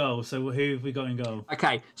start in goal. So who have we got in goal?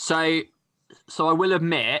 Okay. So I will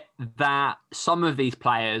admit that some of these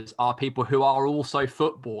players are people who are also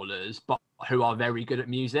footballers, but who are very good at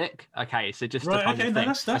music. Okay. So just right. Okay. No,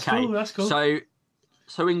 that's cool. That's cool.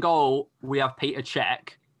 So in goal we have Peter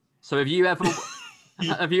Cech. So have you ever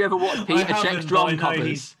watched Peter Cech's drum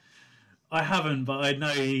covers? I haven't, but I know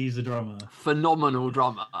he's a drummer. Phenomenal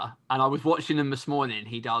drummer. And I was watching him this morning.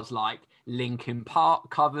 He does like Linkin Park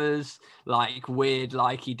covers, like weird,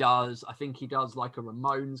 like he does. I think he does like a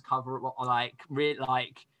Ramones cover,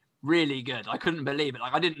 really good. I couldn't believe it.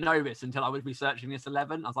 Like I didn't know this until I was researching this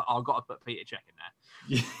 11. I was like, oh, I've got to put Peter Cech in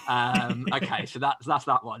there. Okay, so that's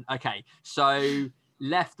that one. Okay, so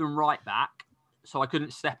left and right back. So I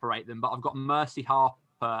couldn't separate them, but I've got Mercy Harper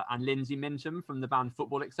and Lindsay Minton from the band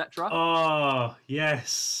Football, Etc. Oh,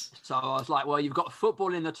 yes. So I was like, well, you've got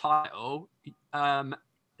football in the title.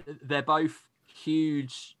 They're both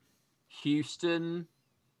huge Houston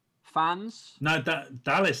fans. No,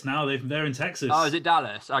 Dallas now. They're in Texas. Oh, is it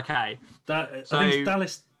Dallas? Okay. I think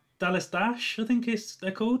it's Dallas Dash, I think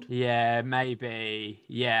they're called. Yeah, maybe.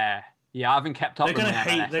 Yeah, I haven't kept up. They're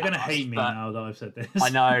gonna hate me now that I've said this. I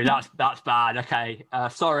know that's bad. Okay,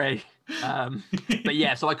 sorry. But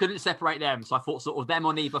yeah, so I couldn't separate them. So I thought sort of them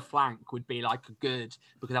on either flank would be like because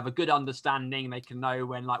they have a good understanding. They can know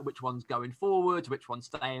when like which one's going forward, which one's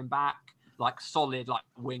staying back. Like solid like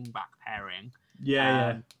wing back pairing.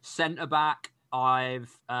 Yeah. Centre back,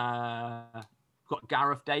 I've got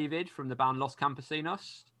Gareth David from the band Los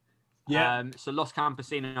Campesinos. Yeah. So Los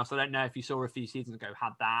Campesinos, I don't know if you saw a few seasons ago,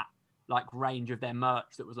 had that like range of their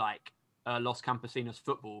merch that was like Los Campesinos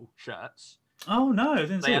football shirts. Oh no, I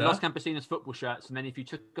didn't see that. Los Campesinos football shirts, and then if you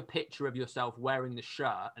took a picture of yourself wearing the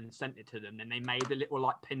shirt and sent it to them, then they made a little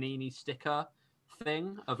like Panini sticker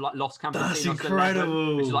thing of like Los Campesinos. That's incredible.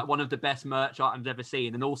 11, which is like one of the best merch items ever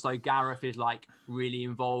seen. And also Gareth is like really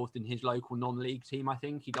involved in his local non-league team. I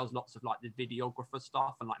think he does lots of like the videographer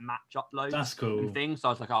stuff and like match uploads. That's cool. And things. So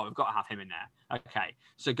I was like, oh, we've got to have him in there. Okay.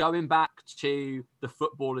 So going back to the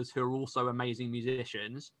footballers who are also amazing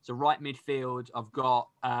musicians. So right midfield, I've got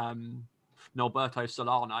Norberto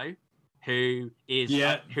Solano, who is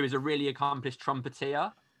a really accomplished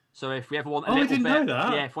trumpeter. So if we ever want a little bit,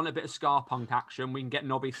 if we want a bit of ska punk action, we can get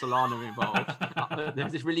Nobby Solano involved.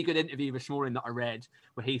 There's this really good interview this morning that I read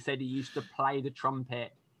where he said he used to play the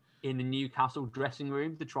trumpet in the Newcastle dressing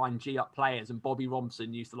room to try and G up players, and Bobby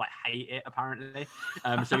Robson used to like hate it apparently.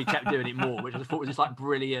 So he kept doing it more, which I thought was just like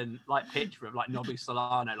brilliant, like picture of like Nobby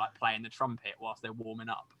Solano like playing the trumpet whilst they're warming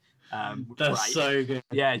up. That's so good.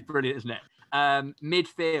 Yeah, it's brilliant, isn't it?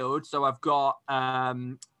 Midfield, so I've got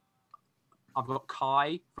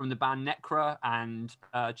Kai from the band Necra and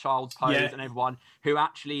Child's Pose and everyone who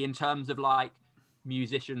actually, in terms of like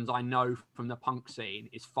musicians I know from the punk scene,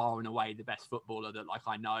 is far and away the best footballer that like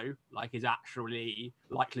I know. Like is actually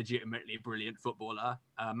like legitimately a brilliant footballer.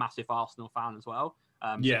 Massive Arsenal fan as well.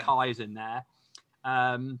 So Kai's in there.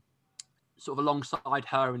 Sort of alongside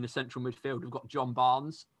her in the central midfield, we've got John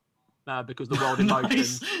Barnes because the World in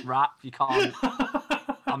Motion rap. You can't.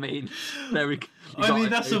 I mean,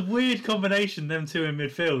 that's a weird combination, them two in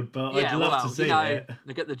midfield, but I'd love to see it.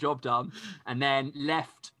 They get the job done. And then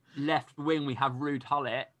left wing, we have Ruud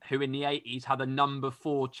Gullit, who in the 80s had a number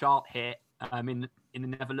 4 chart hit in the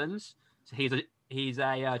Netherlands. So he's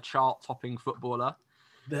a chart-topping footballer.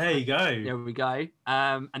 There you go. There we go.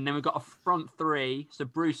 And then we've got a front 3. So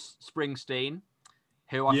Bruce Springsteen,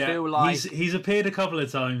 who I feel like he's appeared a couple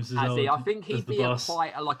of times. I think he'd be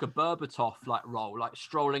quite like a Berbatov like role, like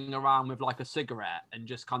strolling around with like a cigarette and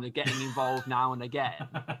just kind of getting involved now and again.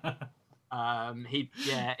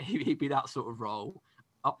 He'd be that sort of role.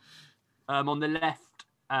 On the left,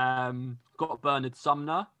 got Bernard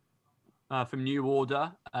Sumner from New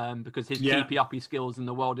Order, because his keepy uppy skills in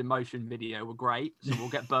the World in Motion video were great. So we'll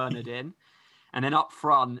get Bernard in. And then up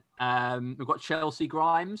front, we've got Chelsea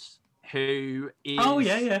Grimes, who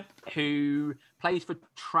plays for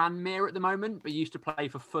Tranmere at the moment, but used to play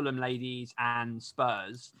for Fulham Ladies and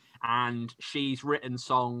Spurs. And she's written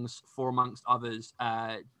songs for, amongst others,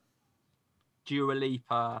 Dua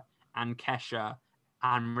Lipa and Kesha,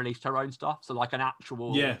 and released her own stuff. So like an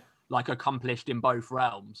actual, like accomplished in both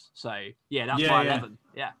realms. So that's my 11.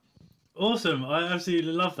 Yeah. Awesome. I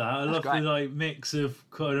absolutely love that. I love the like mix of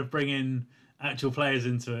kind of bringing actual players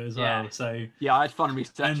into it as well. So I had fun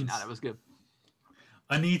researching that. It was good.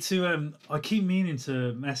 I need to I keep meaning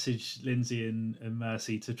to message Lindsay and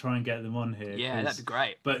Mercy to try and get them on here. Yeah, that'd be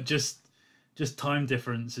great. But just time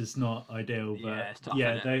difference is not ideal. But it's tough,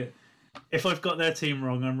 if I've got their team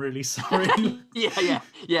wrong, I'm really sorry.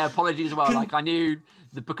 Yeah. Apologies as well. Like I knew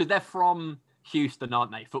because they're from Houston,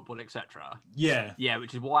 aren't they? Football, etc. Yeah,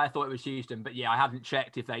 which is why I thought it was Houston. But I hadn't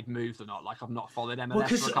checked if they'd moved or not. Like I've not followed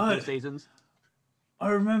MLS for a couple of seasons. I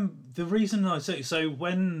remember the reason so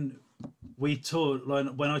when we toured, like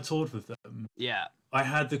when I toured with them, I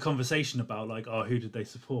had the conversation about like, who did they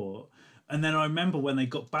support? And then I remember when they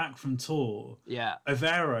got back from tour,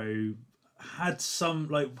 Avero had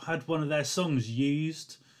had one of their songs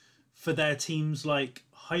used for their team's like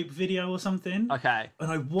hype video or something. Okay.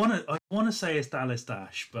 And I wanna say it's Dallas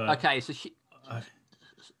Dash, but okay, so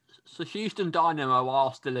Houston Dynamo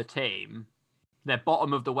are still a team. They're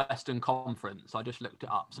bottom of the Western Conference. I just looked it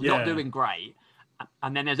up. So not doing great.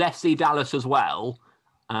 And then there's FC Dallas as well.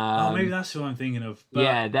 Maybe that's who I'm thinking of.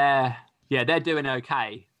 But... they're doing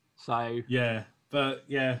okay. So but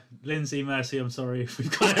Lindsay, Mercy, I'm sorry if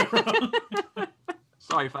we've got it wrong.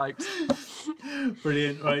 Sorry, folks.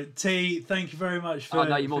 Brilliant. Right, T, thank you very much for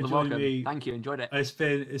you're more than welcome. Me. Thank you, enjoyed it.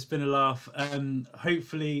 It's been a laugh.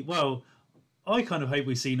 Hopefully, I kind of hope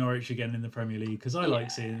we see Norwich again in the Premier League because I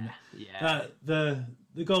like seeing that. The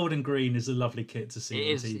gold and green is a lovely kit to see.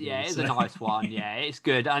 It is, on TV, it is a nice one. Yeah, it's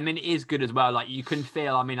good. I mean, it is good as well. Like you can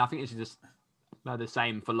feel. I mean, I think this is just the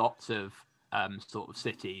same for lots of sort of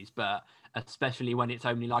cities, but especially when it's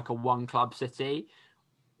only like a one club city.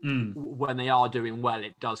 When they are doing well,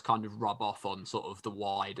 it does kind of rub off on sort of the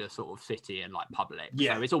wider sort of city and like public.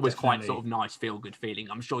 So it's always quite sort of nice, feel good feeling.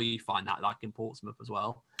 I'm sure you find that like in Portsmouth as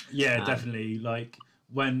well. Yeah, definitely. Like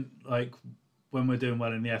when we're doing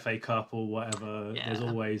well in the FA Cup or whatever, there's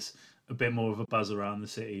always a bit more of a buzz around the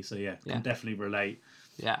city. So can definitely relate.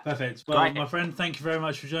 Yeah. Perfect. Well, my friend, thank you very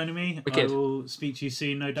much for joining me. I will speak to you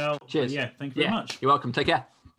soon, no doubt. Cheers. But thank you very much. You're welcome. Take care.